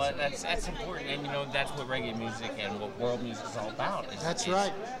 And you So know it's- what? That's important. And you know that's what reggae music and what world music is all about. That's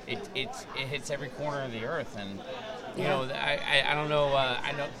right. It hits every corner of the earth, and you Yeah. know I don't know.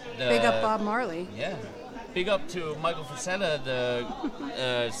 I know the Big up Bob Marley. Yeah. Big up to Michael Frassetto,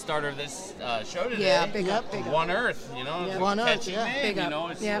 the starter of this show today. Yeah, big up. One Earth, you know. Yep. It's a One Earth, catchy yeah. name, Big you up. know.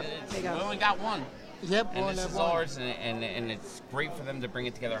 It's, Yep, it's, big we up. only got one. Yep, And one this and is one. ours, and it's great for them to bring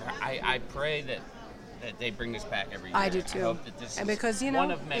it together. I pray that they bring this back every year. I do I too. hope that this And is because, you one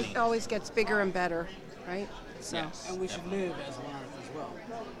know, of many. it always gets bigger and better, right? So. Yes. And we should live as One Earth as well.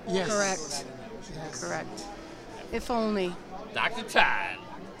 Yes. Correct. Correct. If only. Dr. Todd.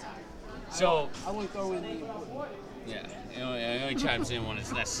 So, I want to throw in the important. yeah, it only chimes in when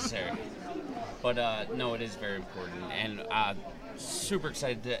it's necessary. But no, it is very important, and super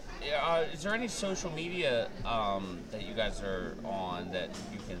excited. Is there any social media that you guys are on that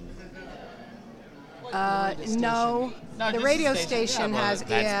you can? No. No, The just radio Yeah, station well, has,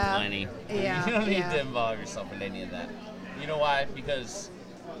 that's yeah. plenty. Yeah, You don't need yeah. to involve yourself in any of that. You know why? Because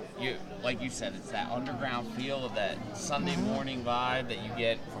you, like you said, it's that underground feel of that Sunday morning vibe that you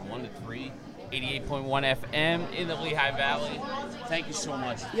get from 1 to 3. 88.1 FM in the Lehigh Valley. Thank you so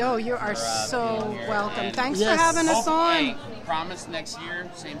much. Yo, you are for, so being here. welcome. And Thanks for having us on. Hey, promise next year,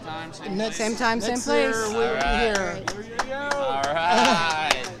 same time, same place. Same time, same Next place. year we'll be here. All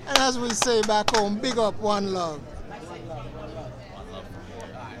right. And as we say back home, big up, one love.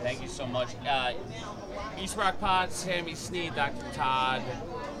 Thank you so much. East Rock Pod, Sammy Sneed, Dr. Todd.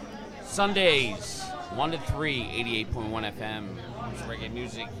 Sundays, 1 to 3, 88.1 FM. It's reggae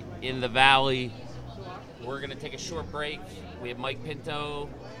music in the Valley. We're going to take a short break. We have Mike Pinto.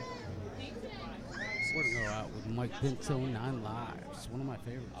 We're going to go out with Mike Pinto, 9 Lives. One of my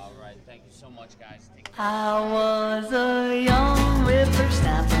favorites. All right. Thank you so much, guys. Take care. I was a young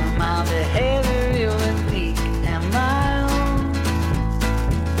whippersnapper, my behavior was weak and my own.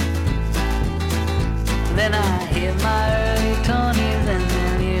 Then I hit my early 20s and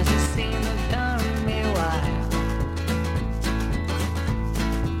then years that seem to turn me wild.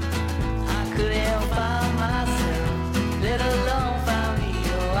 I couldn't find myself, let alone find me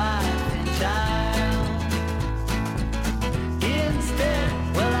a wife and child. Instead,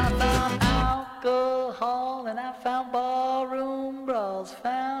 well, I found alcohol and I found ballroom brawls.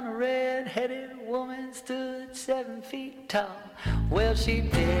 Found a red-headed woman stood 7 feet tall. Well, she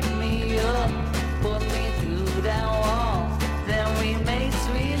picked me up, put me through that wall. Then we made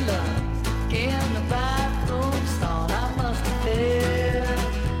sweet love in the bathroom stall. I must have failed.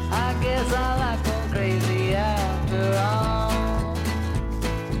 I guess I like going crazy after all.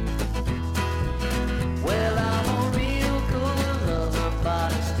 Well, I'm a real good lover,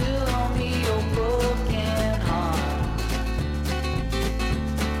 but I still don't need your broken heart.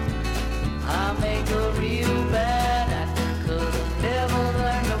 I make a real bad actor, 'cause I never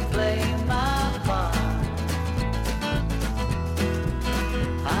learned to play my part.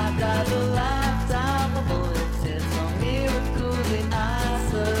 I got a lifetime of bullets, it's a miracle that I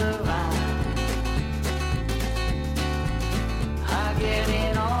survived. I get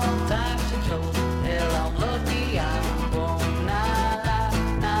in all types of trouble, hell, I'm lucky I'm born. Nah, nah,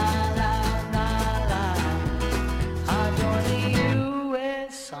 nah, nah, nah. I joined the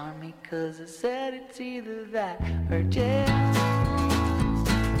U.S. Army 'cause I said it's either that or jail.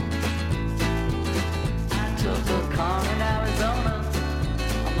 I took a car in Arizona,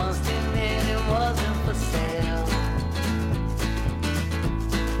 I must admit it wasn't for sale.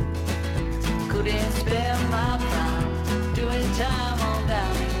 Couldn't spend my prime doing time on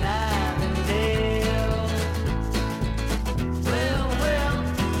down in Avondale. Well,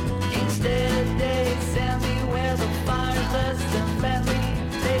 instead they sent me where the fire's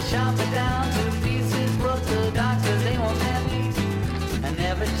shot me down to pieces, but the doctors, they won't let me. And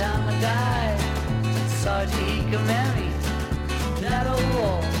every time I died, Sergeant, he commend me. That old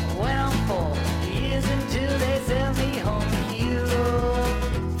war went on for years until they sent me home a hero.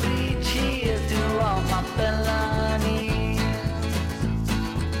 3 cheers to all my felonies.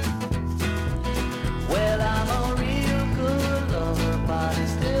 Well, I'm a real good lover, but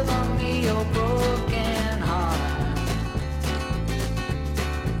it's still on me, your broken heart.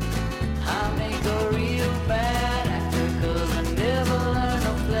 I make a real bad actor, 'cause I never learned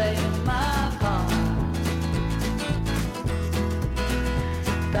to play my part.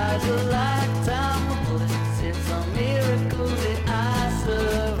 Died a lifetime of bullets, it's a miracle that I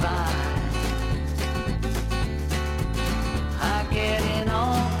survived. I get in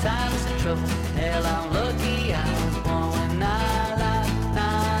all types of trouble, hell I'm lucky I was born when I lied.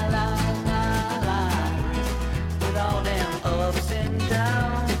 With all them ups and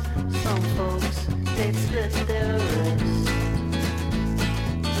downs, some folks, they'd slit their wrists.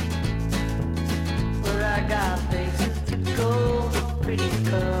 But I got faces to go, pretty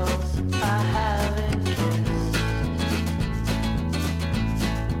girls I haven't kissed.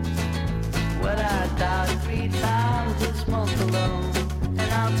 Well, I died 3 times this month alone,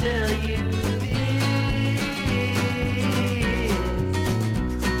 and I'll tell you this.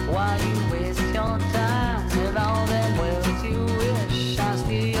 Why you waste your time with all them wells you wish I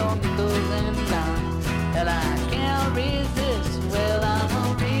steal your nickels and dimes, and I can't resist. Well, I'm a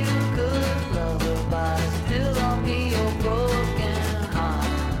real good lover, but I still don't be your broken heart.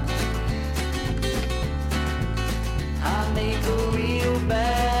 I make a real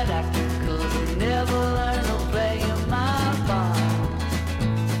bad actor, 'cause I never learned to play my part.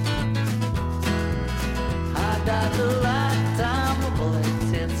 I died a lifetime of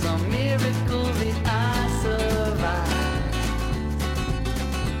bullets, it's a miracle that I survived.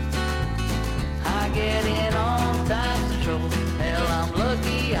 I get in all types of trouble, hell I'm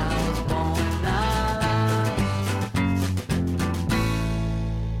lucky I was born when I lied.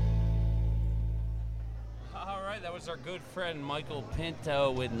 All right, that was our good friend Michael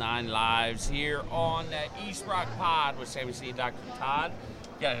Pinto with 9 Lives here on that East Rock Pod with Sammy C and Dr. Todd.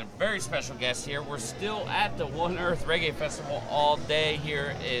 Got a very special guest here. We're still at the One Earth Reggae Festival all day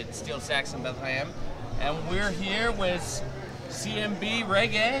here at Steel Saxon, Bethlehem. And we're here with CMB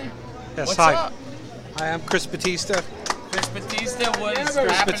Reggae. Yes, What's hi. up? I am Chris Batista. Chris Batista, what is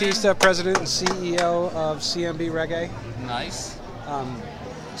Chris happening? Batista, President and CEO of CMB Reggae. Nice.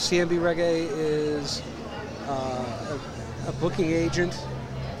 CMB Reggae is a booking agent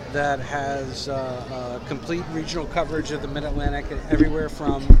that has complete regional coverage of the Mid-Atlantic, everywhere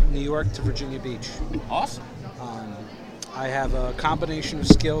from New York to Virginia Beach. Awesome. I have a combination of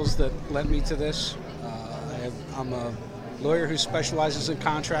skills that led me to this. I'm a lawyer who specializes in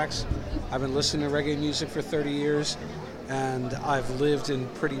contracts. I've been listening to reggae music for 30 years, and I've lived in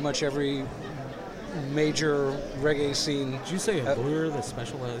pretty much every major reggae scene. Did you say a lawyer that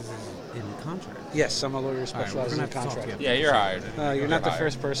specializes in contracts? Yes, I'm a lawyer who specializes in contracts. Yeah, you're hired. You're not the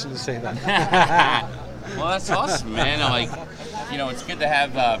first person to say that. Well, that's awesome, man. Like, you know, it's good to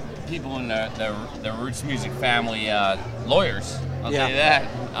have people in the Roots Music family, lawyers. I'll tell you that.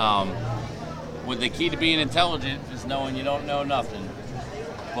 With the key to being intelligent is knowing you don't know nothing.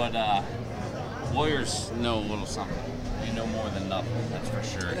 But lawyers know a little something. They know more than nothing, that's for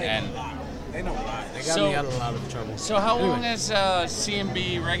sure. They know a lot. They got me out of a lot of trouble. So how long has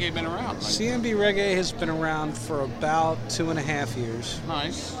CMB Reggae been around? Like, CMB Reggae has been around for about 2.5 years.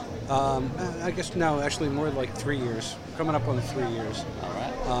 Nice. I guess, no, actually more like 3 years. Coming up on 3 years. All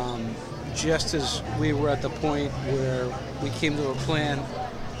right. Just as we were at the point where we came to a plan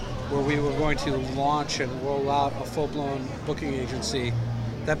where we were going to launch and roll out a full-blown booking agency,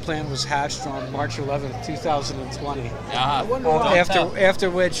 that plan was hatched on March 11th, 2020. After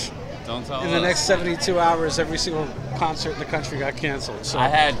which, don't tell in the us. next 72 hours, every single concert in the country got canceled. So I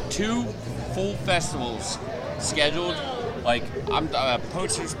had 2 full festivals scheduled. Like, I'm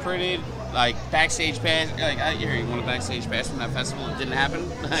posters printed, like backstage pass. Like, you want a backstage pass from that festival? It didn't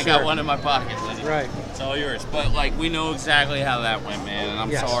happen. I got one in my pocket. Right. It's all yours. But like, we know exactly how that went, man. And I'm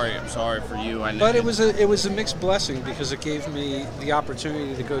Yes. sorry. I'm sorry for you. I know. But it was a mixed blessing because it gave me the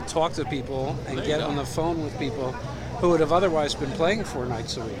opportunity to go talk to people and There you get go. on the phone with people who would have otherwise been playing 4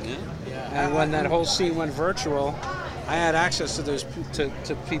 nights a week. And when that whole scene went virtual, I had access to those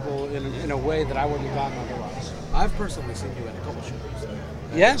to people in a way that I wouldn't have gotten otherwise. I've personally seen you at a couple shows.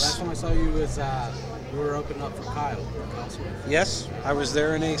 Yes. Last time I saw you was you were opening up for Kyle Smith. Yes, I was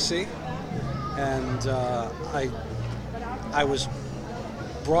there in AC, and I was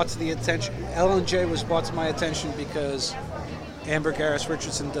brought to the attention. LNJ was brought to my attention because Amber Garris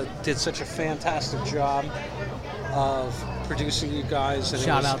Richardson did such a fantastic job of producing you guys. And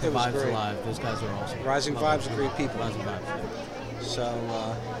Shout out to it was Vibes great. Live. Those guys are awesome. Rising Vibes are great people. Rising Vibes.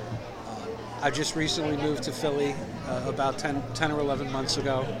 So I just recently moved to Philly about 10 or 11 months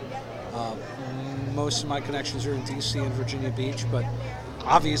ago. Most of my connections are in D.C. and Virginia Beach, but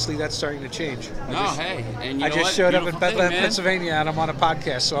obviously that's starting to change. And you I know just what? showed up in Beautiful Bethlehem, thing, man. Pennsylvania, and I'm on a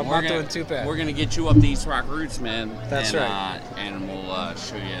podcast, so I'm not doing too bad. We're gonna get you up to East Rock Roots, man. That's right. And we'll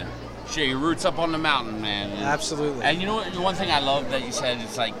show your roots up on the mountain, man. Absolutely. And you know what? The one thing I love that you said,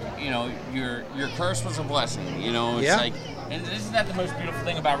 it's like, you know, your curse was a blessing. You know, it's like, and isn't that the most beautiful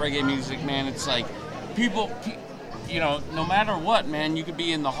thing about reggae music, man? It's like people, you know, no matter what, man, you could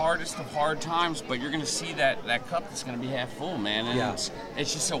be in the hardest of hard times, but you're gonna see that cup that's gonna be half full, man. And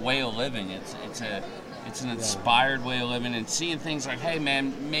it's just a way of living. It's an inspired way of living, and seeing things like, hey,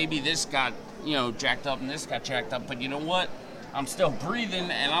 man, maybe this got, you know, jacked up and this got jacked up, but you know what? I'm still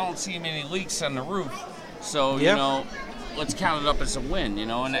breathing, and I don't see many leaks on the roof. So, you know, let's count it up as a win, you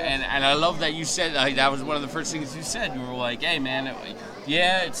know? And I love that you said, that was one of the first things you said. You were like, hey, man,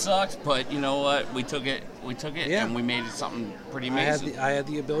 it sucks, but you know what? We took it, and we made it something pretty amazing. I had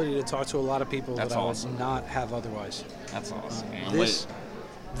the ability to talk to a lot of people That's that awesome. I would not have otherwise. That's awesome, man.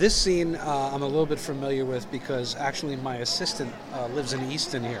 This scene I'm a little bit familiar with because actually my assistant lives in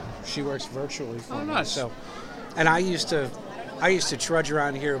Easton here. She works virtually for me. Nice. So, and I used to trudge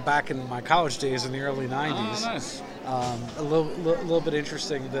around here back in my college days in the early 90s. Oh, nice. A little bit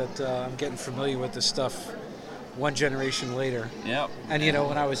interesting that I'm getting familiar with this stuff one generation later. Yep. And you know,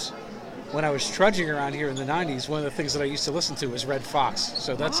 when I was trudging around here in the 90s, one of the things that I used to listen to was Red Fox.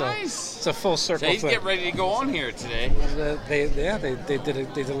 So that's it's a full circle So he's thing. getting ready to go on here today.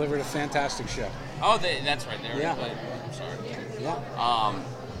 They delivered a fantastic show. Oh, that's right. They already Yeah. played. I'm sorry.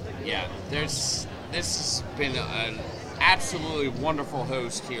 Yeah. This has been an absolutely wonderful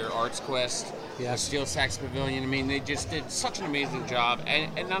host here, Arts Quest, the Steel Sax Pavilion. I mean, they just did such an amazing job.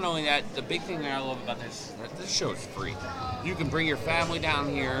 And not only that, the big thing that I love about this is that this show is free. You can bring your family down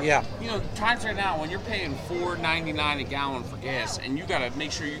here. Yeah. You know, times right now when you're paying $4.99 a gallon for gas, and you got to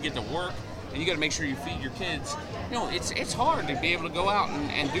make sure you get to work, and you got to make sure you feed your kids. You know, it's hard to be able to go out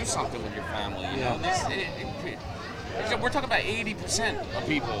and do something with your family. You know, we're talking about 80% of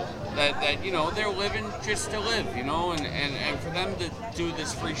people that you know, they're living just to live, you know, and for them to do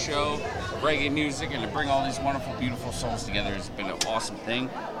this free show, reggae music, and to bring all these wonderful, beautiful souls together has been an awesome thing.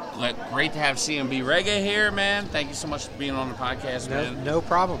 Great to have CMB Reggae here, man. Thank you so much for being on the podcast, man. No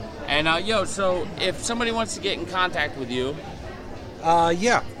problem. And so if somebody wants to get in contact with you,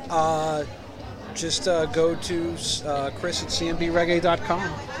 just go to Chris at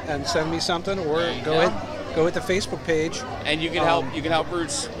cmbreggae.com and send me something, or go hit the Facebook page. And you can help. You can help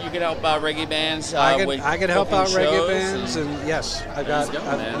roots. You can help reggae bands. I can help out reggae bands, and yes,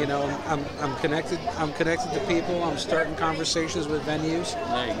 I'm connected. I'm connected to people. I'm starting conversations with venues.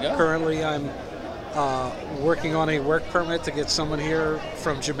 There you go. Currently, I'm working on a work permit to get someone here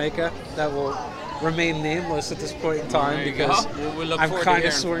from Jamaica that will remain nameless at this point in time because I'm kind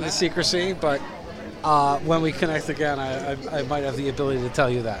of sworn to secrecy. But when we connect again, I might have the ability to tell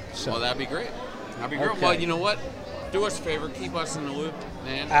you that. So. Well, that'd be great. That'd be great. Okay. Well, you know what? Do us a favor. Keep us in the loop,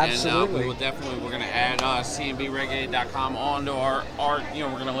 man. Absolutely. And we're going to add cmbreggae.com onto our you know,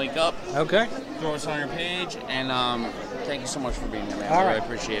 we're going to link up. Okay. Throw us on your page. And thank you so much for being here, man. All I right. really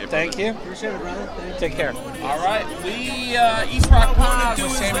appreciate it. Thank brother. you. Appreciate it, brother. Take care. All right. We, East Rock Pod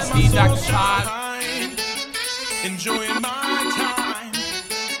with Sam and Steve, Dr. Todd. Enjoying my time,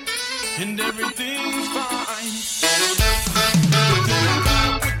 and everything's fine. But then I caught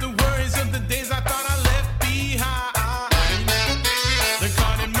up with the worries of the days I thought I left behind. They're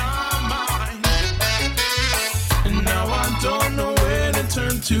caught in my mind, and now I don't know where to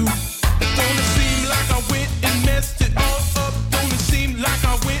turn to. It don't seem like I went and messed it all up. Don't seem like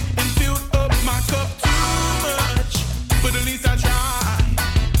I went and filled up my cup too much. But at least I try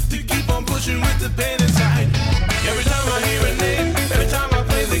to keep on pushing with the pain inside. Every time I hear a name, every time I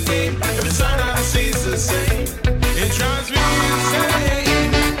play the game, every sign I see is the same. It drives me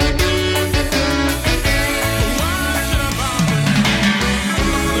insane. Why should I bother?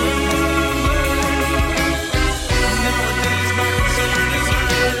 Nowadays my concern is her.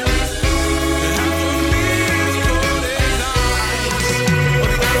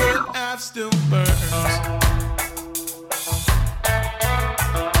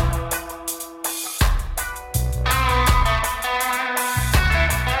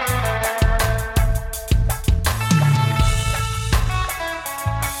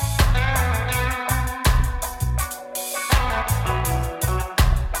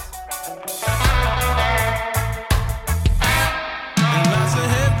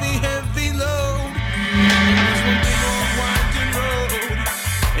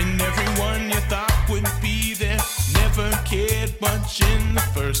 much in the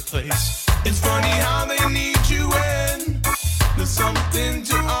first place. It's funny how they need you when there's something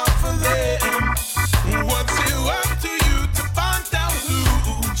to offer them. What's it up to you to find out who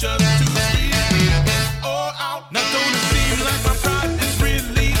just to speak or out? Now don't it seem like my pride is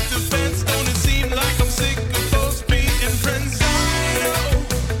really defense? Don't it seem like I'm sick of those being friends? I know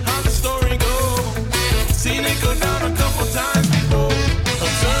how the story goes. Seen it go down a couple times before.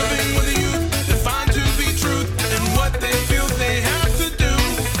 Observing with the youth, they find to be truth and what they feel they have to do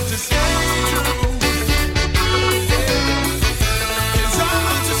to stay true. It's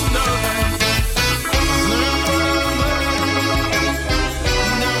all just another.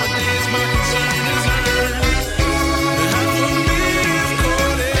 Nowadays my concern is earned. Half of me is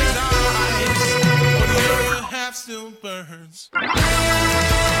cold as ice, but the other half still burns.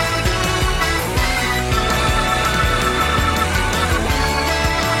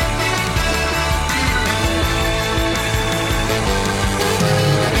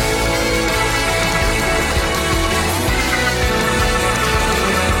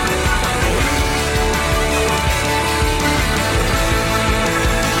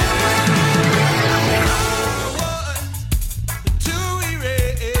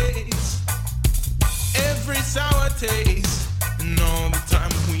 Every sour taste and all the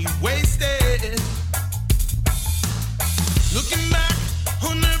time we wasted. Looking back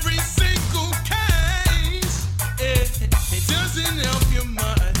on every single case, it doesn't help you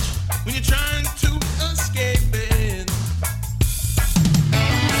much when you're trying to escape it.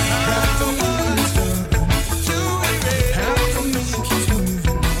 Half the world's done to erase. Half of me keeps moving.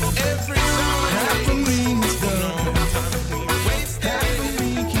 Every sour half of me is done. All the time we wasted. Half of me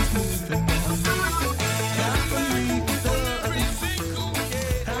keeps moving. Half of me done. Every single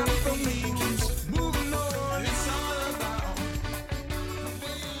case. Half of me keeps moving on. It's all about.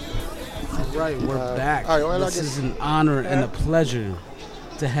 All right, we're back. all right, well, This is an honor and a pleasure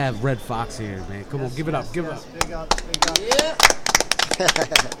to have Red Fox here, man. Come on, give it up, give it up. Big up, big up.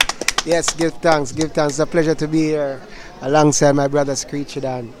 Yes, give thanks. It's a pleasure to be here alongside my brother Screechie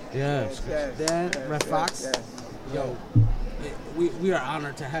Dan. Yeah, Dan, Red Fox. Yo, we are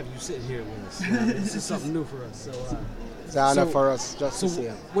honored to have you sitting here with us. This is something new for us. So It's an honor for us just to see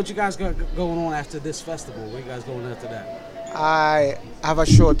him. What you guys got going on after this festival? Where you guys going after that? I have a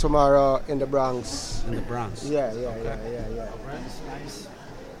show tomorrow in the Bronx. In the Bronx? Yeah. All right. Nice.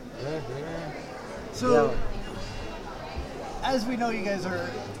 Yeah. So, as we know, you guys are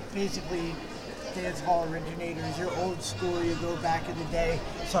basically dance hall originators. You're old school. You go back in the day.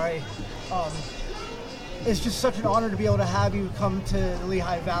 Sorry. It's just such an honor to be able to have you come to the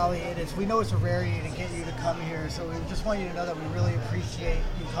Lehigh Valley. We know it's a rarity to get you to come here. So we just want you to know that we really appreciate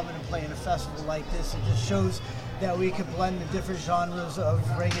you coming and playing a festival like this. It just shows that we can blend the different genres of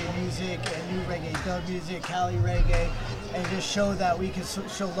reggae music and new reggae dub music, Cali reggae, and just show that we can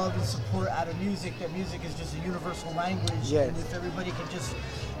show love and support out of music, that music is just a universal language. Yes. And if everybody could just,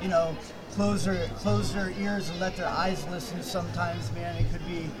 close their ears and let their eyes listen sometimes, man, it could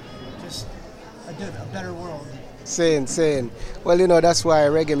be just a better world. Saying. Well, that's why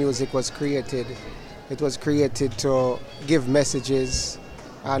reggae music was created. It was created to give messages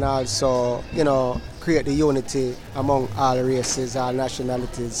and also, create the unity among all races, all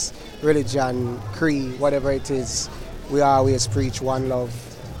nationalities, religion, creed, whatever it is. We always preach one love,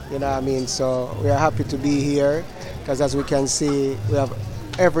 you know what I mean? So we are happy to be here because as we can see, we have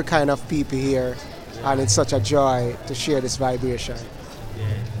every kind of people here and it's such a joy to share this vibration. Yeah.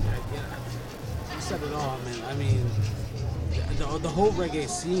 You said it all, man. I mean, the whole reggae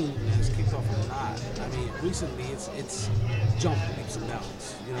scene has kicked off a lot. I mean, recently it's jumped leaps and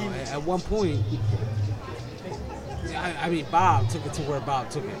bounds. At one point, I mean, Bob took it to where Bob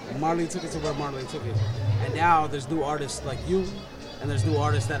took it. Marley took it to where Marley took it. And now there's new artists like you, and there's new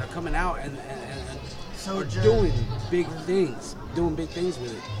artists that are coming out and are doing big things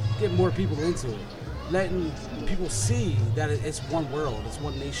with it. Get more people into it. Letting people see that it's one world, it's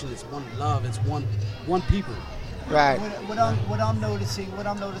one nation, it's one love, it's one people. Right. What I'm noticing,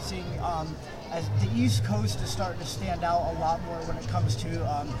 as the East Coast is starting to stand out a lot more when it comes to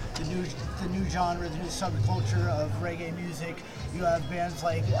the new genre, the new subculture of reggae music. You have bands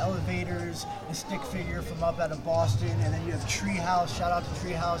like Elevators and Stick Figure from up out of Boston, and then you have Treehouse. Shout out to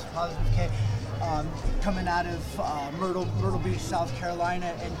Treehouse, Positive K, coming out of Myrtle Beach, South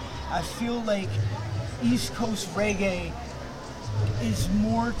Carolina, and I feel like East Coast reggae is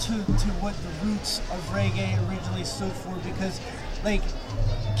more to what the roots of reggae originally stood for, because like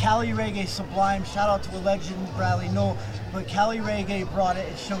Cali Reggae Sublime, shout out to a legend, Bradley Knoll, but Cali Reggae brought it,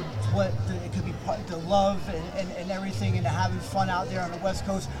 it showed what it could be, the love and everything, and having fun out there on the West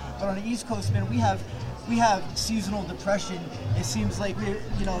Coast. But on the East Coast, man, we have we have seasonal depression. It seems like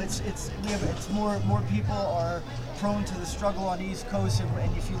it's more people are prone to the struggle on the East Coast,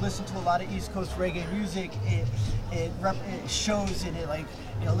 and if you listen to a lot of East Coast reggae music, it shows in it. Like,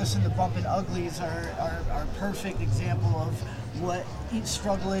 listen to Bumpin' Uglies are perfect example of what each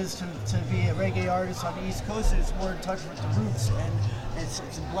struggle is to be a reggae artist on the East Coast. And it's more in touch with the roots, and it's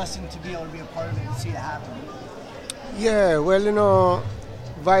a blessing to be able to be a part of it and see it happen. Yeah, well,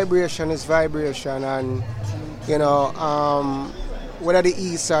 vibration is vibration, and whether the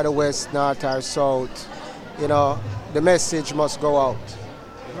east or the west, north or south, the message must go out.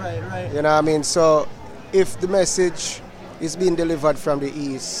 Right. You know what I mean? So if the message is being delivered from the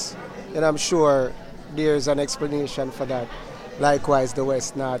east, then I'm sure there's an explanation for that. Likewise, the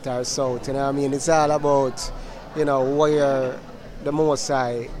west, north or south. You know what I mean? It's all about, where the Most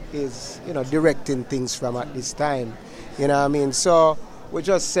High is, directing things from at this time. You know what I mean? So we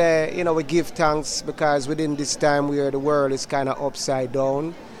just say, we give thanks because within this time where the world is kind of upside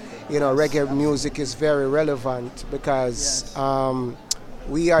down, reggae music is very relevant because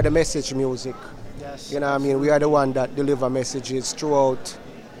we are the message music. Yes. You know what I mean? We are the one that deliver messages throughout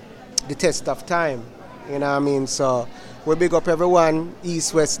the test of time. You know what I mean? So we big up everyone,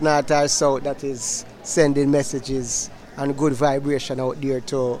 east, west, north or south, that is sending messages and good vibration out there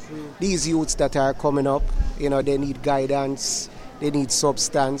to these youths that are coming up. They need guidance, they need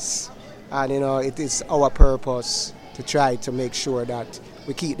substance, and it is our purpose to try to make sure that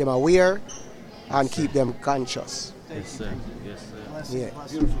we keep them aware and keep them conscious. Yes, sir. Yes, sir. Yeah.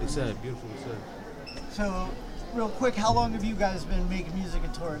 Beautifully said. Beautifully said. So, real quick, how long have you guys been making music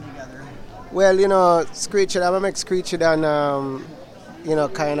and touring together? Well, Screechie, I'm a make Screechie Dan,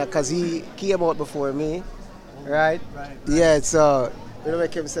 kind of, because he came out before me, right? Right. Yeah, so,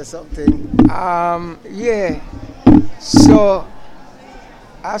 make him say something. Yeah. So,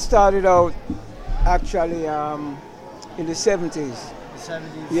 I started out actually in the 70s. The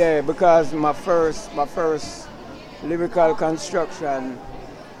 70s? Yeah, because my first lyrical construction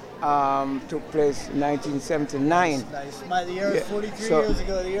took place in 1979. Nice. The year is 43 years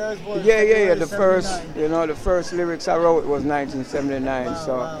ago. The year I was born. Yeah. The first lyrics I wrote was 1979. Wow,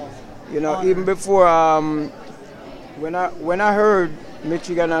 so, wow. even before when I heard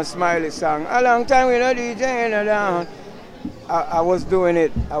Michigan and Smiley song, a long time we know DJ down. I was doing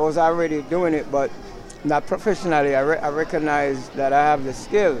it. I was already doing it, but not professionally. I recognized that I have the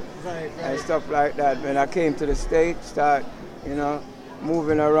skill and stuff like that. When I came to the States, start,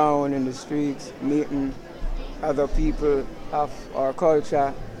 moving around in the streets, meeting other people of our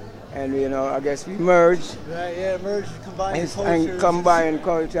culture, and I guess we merged. Right, yeah, merged, combined cultures. And combined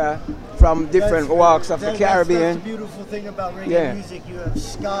culture from different walks of the Caribbean. That's the beautiful thing about reggae music. You have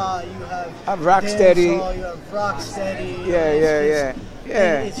ska, you have rocksteady. You have rocksteady.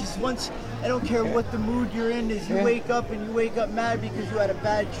 Yeah. It's just once. I don't care what the mood you're in is. You wake up mad because you had a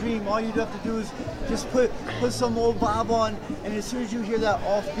bad dream. All you have to do is just put some old Bob on, and as soon as you hear that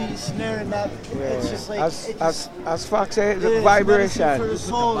offbeat snare and that, it's just like as Fox said, the vibration for the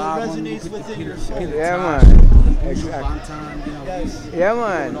soul. It resonates within your soul. Yeah, man. Exactly. Yeah,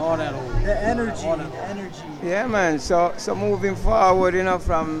 man. All that old. The energy. Yeah, man. So moving forward,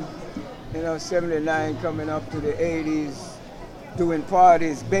 from 79 coming up to the 80s. Doing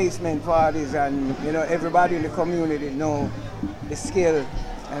parties, basement parties, and everybody in the community know the skill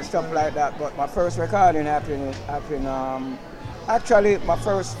and stuff like that. But my first recording happened. Actually, my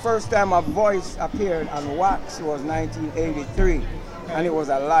first time my voice appeared on wax was 1983, and it was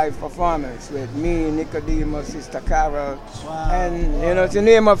a live performance with me, Nicodemus, Sister Carol, and to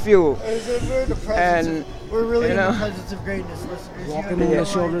name a few. We're really in the presence of greatness, listeners. Walking on the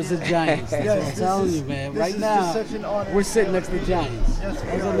shoulders of giants. That's what I'm telling you, man. Right now, we're sitting next to giants.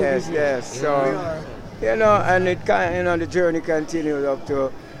 Yes. So, and it the journey continued up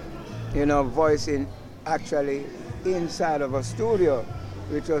to, voicing actually inside of a studio,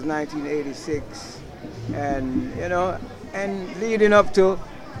 which was 1986, and and leading up to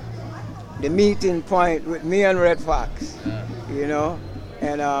the meeting point with me and Red Fox,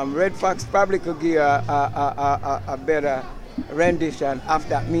 and Red Fox probably could give a better rendition of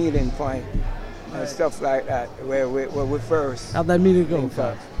that meeting point and stuff like that, where we first. How'd that meeting go,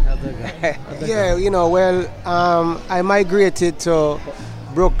 Fox? I migrated to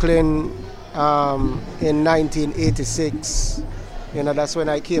Brooklyn in 1986. That's when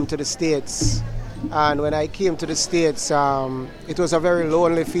I came to the States. And when I came to the States, it was a very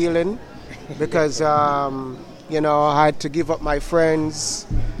lonely feeling because, I had to give up my friends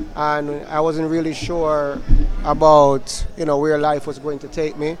and I wasn't really sure about, where life was going to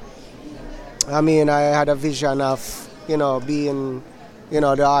take me. I mean, I had a vision of, being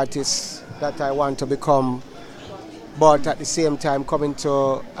the artist that I want to become, but at the same time coming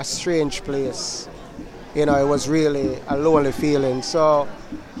to a strange place. It was really a lonely feeling. So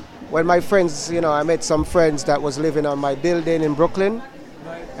when my friends, I met some friends that was living on my building in Brooklyn,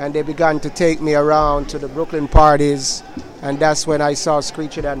 and they began to take me around to the Brooklyn parties, and that's when I saw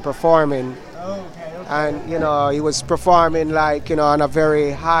Screechie Dan performing. And he was performing on a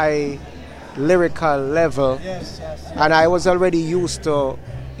very high lyrical level. Yes. And I was already used to,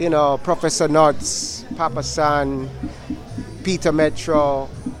 Professor Nuts, Papa San, Peter Metro,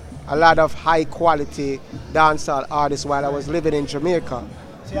 a lot of high quality dancehall artists while I was living in Jamaica.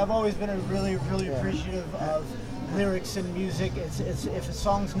 See, I've always been really appreciative of lyrics and music. It's if a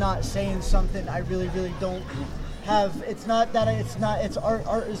song's not saying something, I really don't have. It's not that it's art.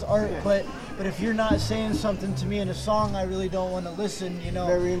 Art is art, but if you're not saying something to me in a song, I really don't want to listen.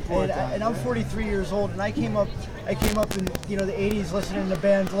 Very important. And I'm 43 years old, and I came up in the 80s listening to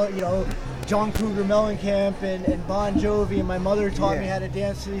bands John Cougar Mellencamp and Bon Jovi, and my mother taught me how to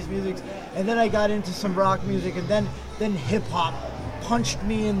dance to these musics. And then I got into some rock music, and then hip hop punched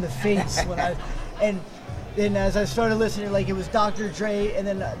me in the face and as I started listening, it was Dr. Dre, and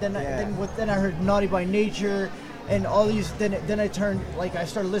then I heard Naughty by Nature, and all these. Then I turned I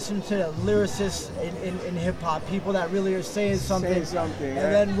started listening to lyricists in hip hop, people that really are saying something.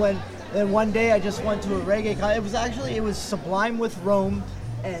 And then one day I just went to a reggae concert. It was Sublime with Rome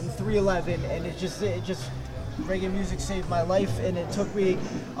and 311, and it just reggae music saved my life, and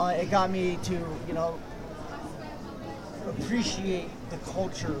it got me to appreciate the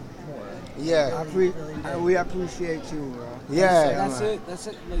culture more. Yeah, we appreciate you, bro. Yeah, that's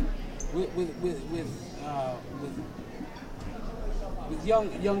it. With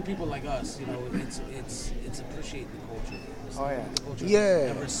young people like us, it's appreciating the culture. The culture,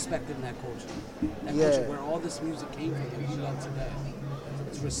 and respecting that culture. That culture where all this music came from that we love today.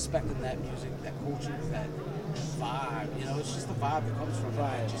 It's respecting that music, that culture, that vibe. It's just the vibe that comes from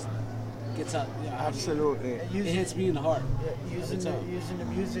it. It just gets out. Absolutely. It hits me in the heart. Using the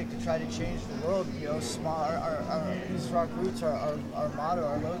music to try to change the world. Our East Rock roots, our motto,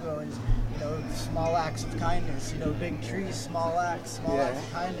 our logo is small acts of kindness. Big trees, small acts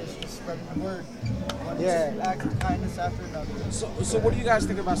of kindness, just spreading the word. One act of kindness after another. So what do you guys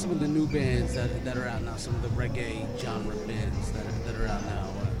think about some of the new bands that are out now? Some of the reggae genre bands that are out now.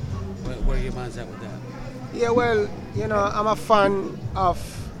 Where are your minds at with that? Yeah, well, I'm a fan of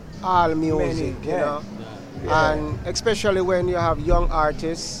all music, and especially when you have young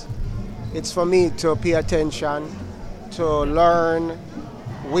artists, it's for me to pay attention, to learn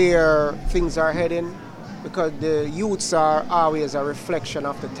where things are heading, because the youths are always a reflection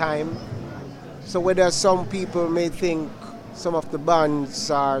of the time. So whether some people may think some of the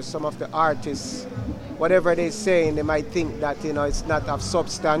bands or some of the artists, whatever they're saying, they might think that it's not of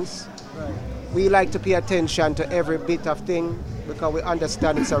substance. Right. We like to pay attention to every bit of thing, because we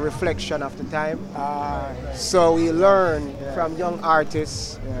understand it's a reflection of the time. So we learn from young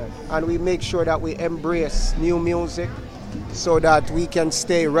artists, and we make sure that we embrace new music so that we can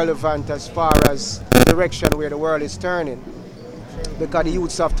stay relevant as far as the direction where the world is turning. Because the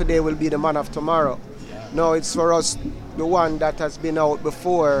youths of today will be the man of tomorrow. No, it's for us, the one that has been out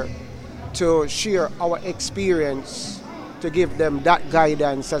before, to share our experience, to give them that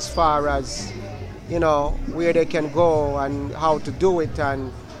guidance as far as where they can go and how to do it,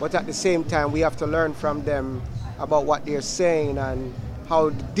 but at the same time we have to learn from them about what they're saying and how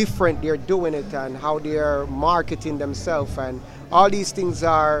different they're doing it and how they're marketing themselves, and all these things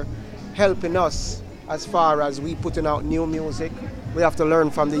are helping us as far as we putting out new music. We have to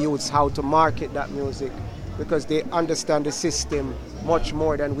learn from the youths how to market that music, because they understand the system much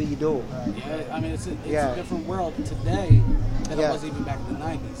more than we do. Yeah, I mean it's a different world today than it was even back in the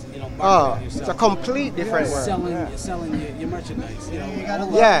 90s. It's a complete different world. You're selling your merchandise. You gotta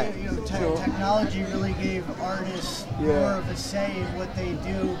love technology really gave artists more of a say in what they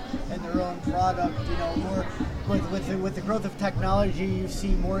do and their own product. More with the growth of technology, you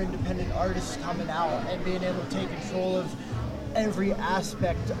see more independent artists coming out and being able to take control of every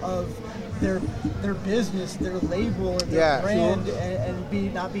aspect of their business, their label, and their brand,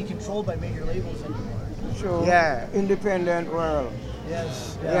 and not be controlled by major labels anymore. Sure. Independent world.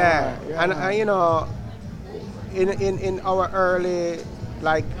 Yes. And in our early,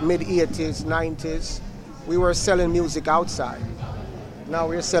 mid 80s, 90s, we were selling music outside. Now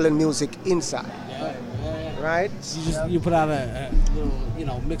we're selling music inside. Right? So you put out a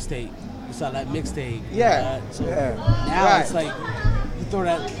little mixtape. You saw that mixtape. Now it's like you throw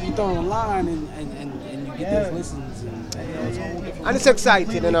it online and you get those listens, and it's a whole different. And it's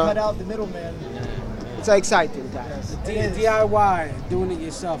exciting, Cut out the middle man. it's an exciting time. DIY, doing it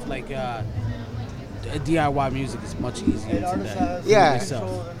yourself, like DIY music is much easier today. Yeah. Dangerous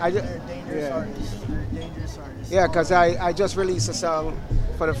artists. Yeah, because I just released a song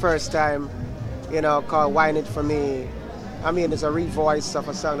for the first time, called Wine It For Me. I mean, it's a revoice of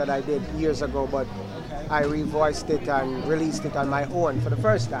a song that I did years ago, but I revoiced it and released it on my own for the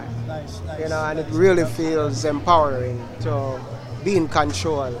first time. Nice. And it really feels empowering to be in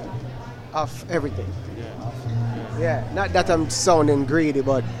control of everything. Yeah, not that I'm sounding greedy,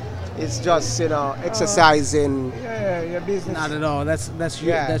 but it's just exercising. Your business. Not at all. That's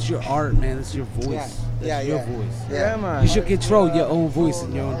your art, man. That's your voice. That's your voice. Yeah, man. You should control your own voice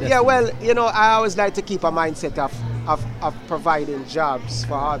and your own destiny. Yeah, well, I always like to keep a mindset of providing jobs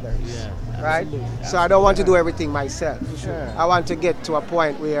for others. Yeah, right? absolutely. So I don't want to do everything myself. Sure. I want to get to a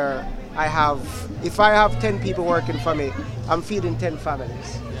point where if I have 10 people working for me, I'm feeding 10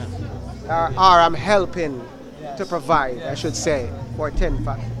 families. Yeah. Or I'm helping to provide, I should say, for 10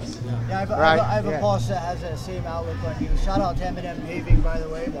 families. Yeah, I have a boss that has that same outlook on you. Shout out to M&M Paving, by the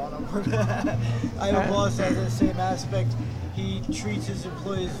way. I have a boss that has that same aspect. He treats his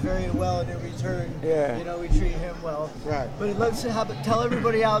employees very well, and in return, we treat him well. Right. But let's tell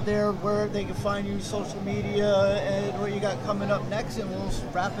everybody out there where they can find you, social media, and what you got coming up next, and we'll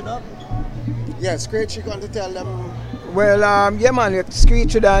wrap it up. Yeah, Screechie, going to tell them. Well, yeah, man, it's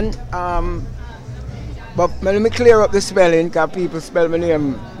Screechie Dan. But let me clear up the spelling, because people spell my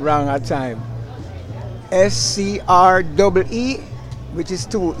name wrong at time. SCREE, which is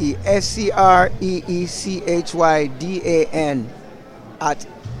 2 E. SCREECHYDAN. At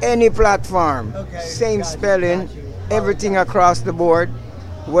any platform. Okay, same spelling, everything across the board.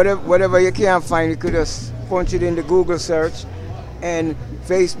 Whatever you can't find, you could just punch it in the Google search. And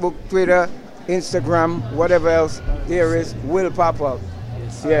Facebook, Twitter, Instagram, whatever else there is, will pop up.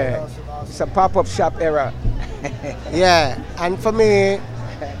 Yeah. Awesome. It's a pop-up shop era. Yeah, and for me,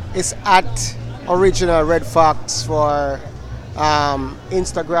 it's at Original Red Fox for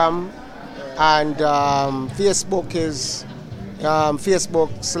Instagram, and Facebook is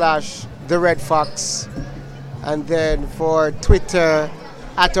Facebook/The Red Fox, and then for Twitter,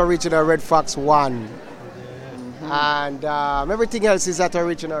 at Original Red Fox 1, and everything else is at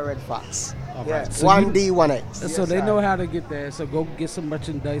Original Red Fox. All Yeah, right. So 1D, 1X. So they know how to get there. So go get some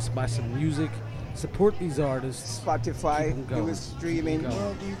merchandise, buy some music, support these artists. Spotify, do it streaming.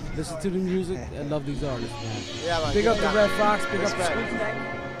 Listen to the music and love these artists, man. Yeah, man. Big up the Red Fox, big up the Respect. Screechie Dan.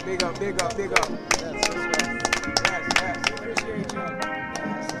 Big up. Appreciate you.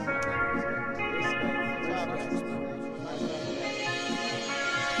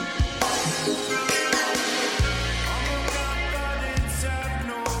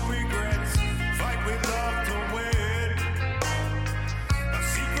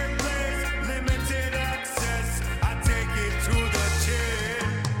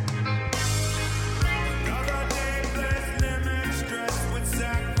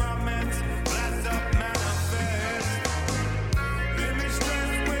 Sacraments, blast up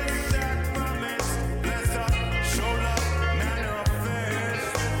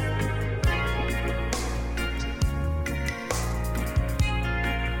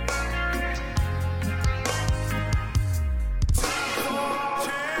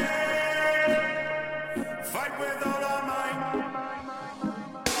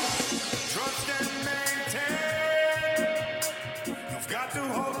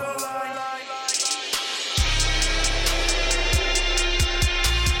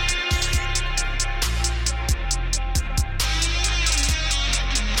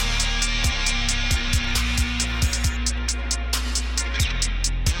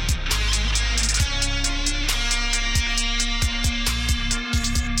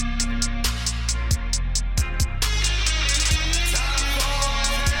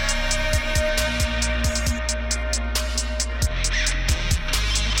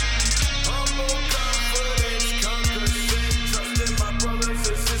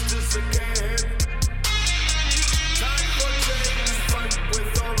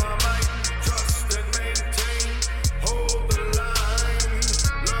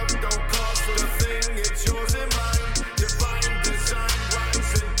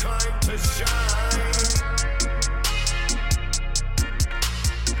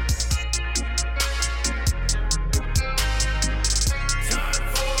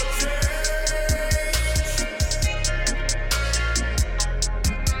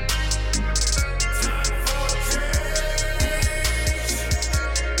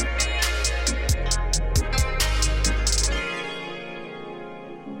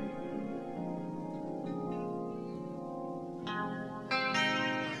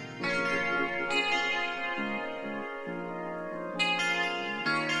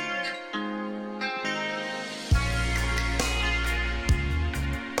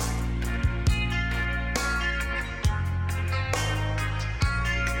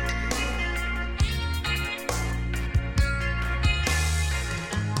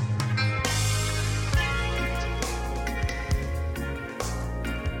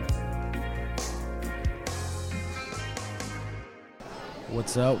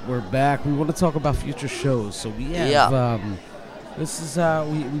What's up? We're back. We want to talk about future shows. So we have this is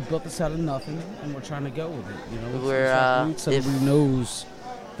we built this out of nothing, and we're trying to go with it. You know, We're roots. Everybody knows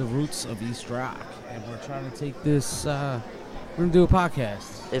the roots of East Rock, and we're trying to take this. We're gonna do a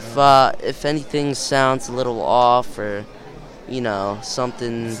podcast. If anything sounds a little off or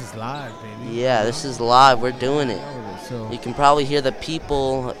something. This is live, baby. Yeah, this is live. We're doing it. So you can probably hear the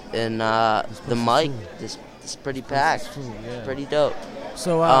people in the mic. This is pretty packed. It's pretty dope.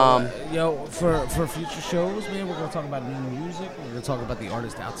 So, for future shows, man, we're gonna talk about new music. We're gonna talk about the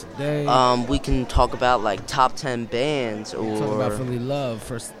artist out today. We can talk about like top 10 bands, or talk about Philly Love,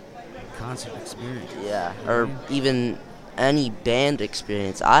 first concert experience. Yeah, or even any band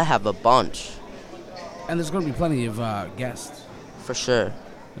experience. I have a bunch. And there's gonna be plenty of guests. For sure,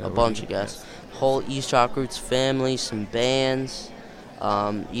 Yeah, a bunch of guests. Whole East Rock Roots family, some bands.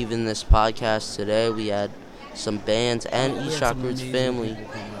 Even this podcast today, we had some bands and East Rock Roots family.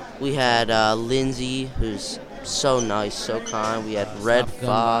 We had Lindsay, who's so nice, so kind. We had Red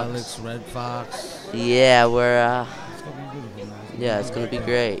Fox. Red Fox. Yeah, we're. It's gonna be beautiful, man. Yeah, it's gonna be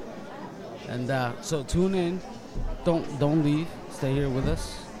great. And so tune in. Don't leave. Stay here with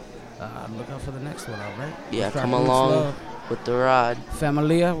us. Look out for the next one. All right. Yeah, East Rock come Roots along love. with the ride.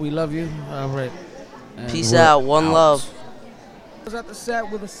 Familia, we love you. All right. And Peace we're out. One love. I was at the set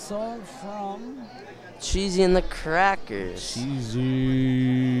with a song from Cheesy and the Crackers. Cheesy.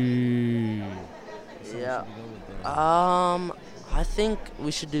 Yeah. I think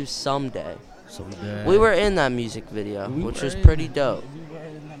we should do Someday. Someday. We were in that music video, which was pretty dope.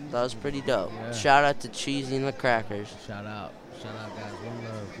 That was pretty dope. Yeah. Shout out to Cheesy and the Crackers. Shout out, guys.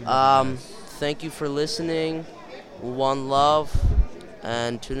 One love. Thank you for listening. One love,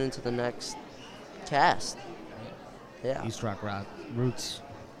 and tune into the next cast. Yeah. East Rock Roots.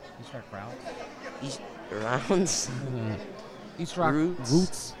 East Rock Route. East Rounds. East Rock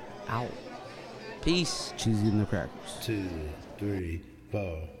Roots out. Peace. Cheesy and the Crackers. 2, 3,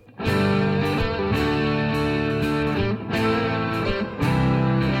 4.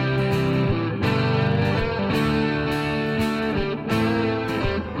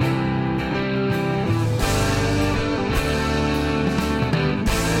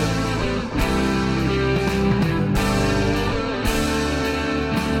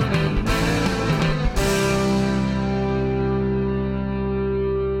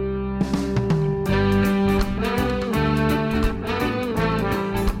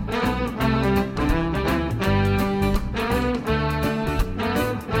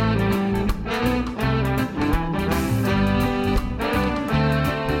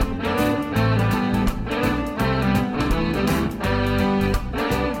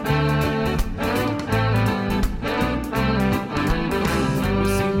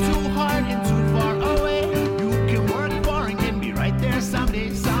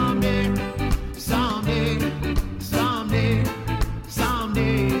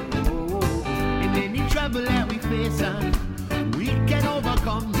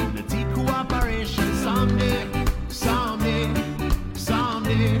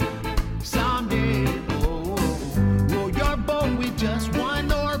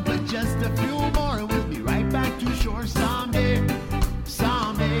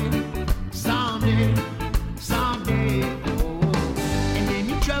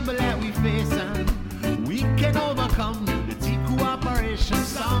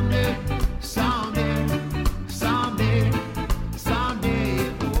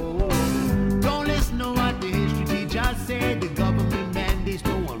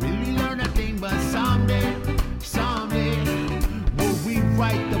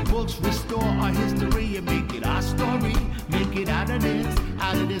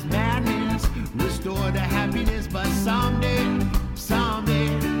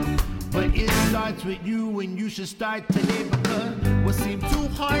 Start today, because what seemed too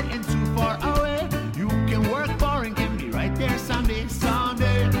hard and too far away, you can work for and can be right there someday,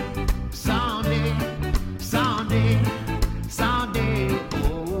 someday, someday, someday, someday.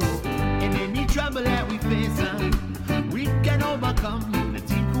 Oh, and any trouble that we face, we can overcome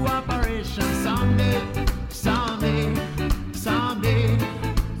unity, cooperation someday, someday, someday,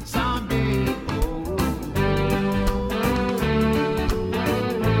 someday.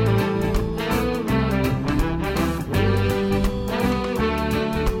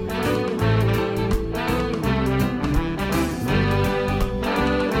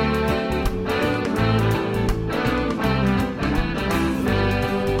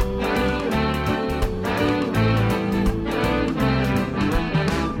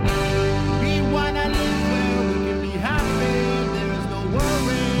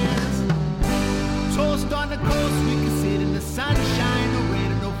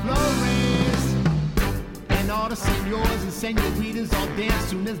 senoritas all dance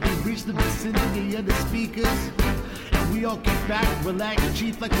soon as they reach the vicinity of the speakers. And we all kick back, relax,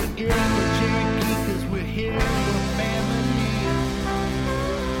 cheap like we're here, we're Cherokee, cause we're here, we're family.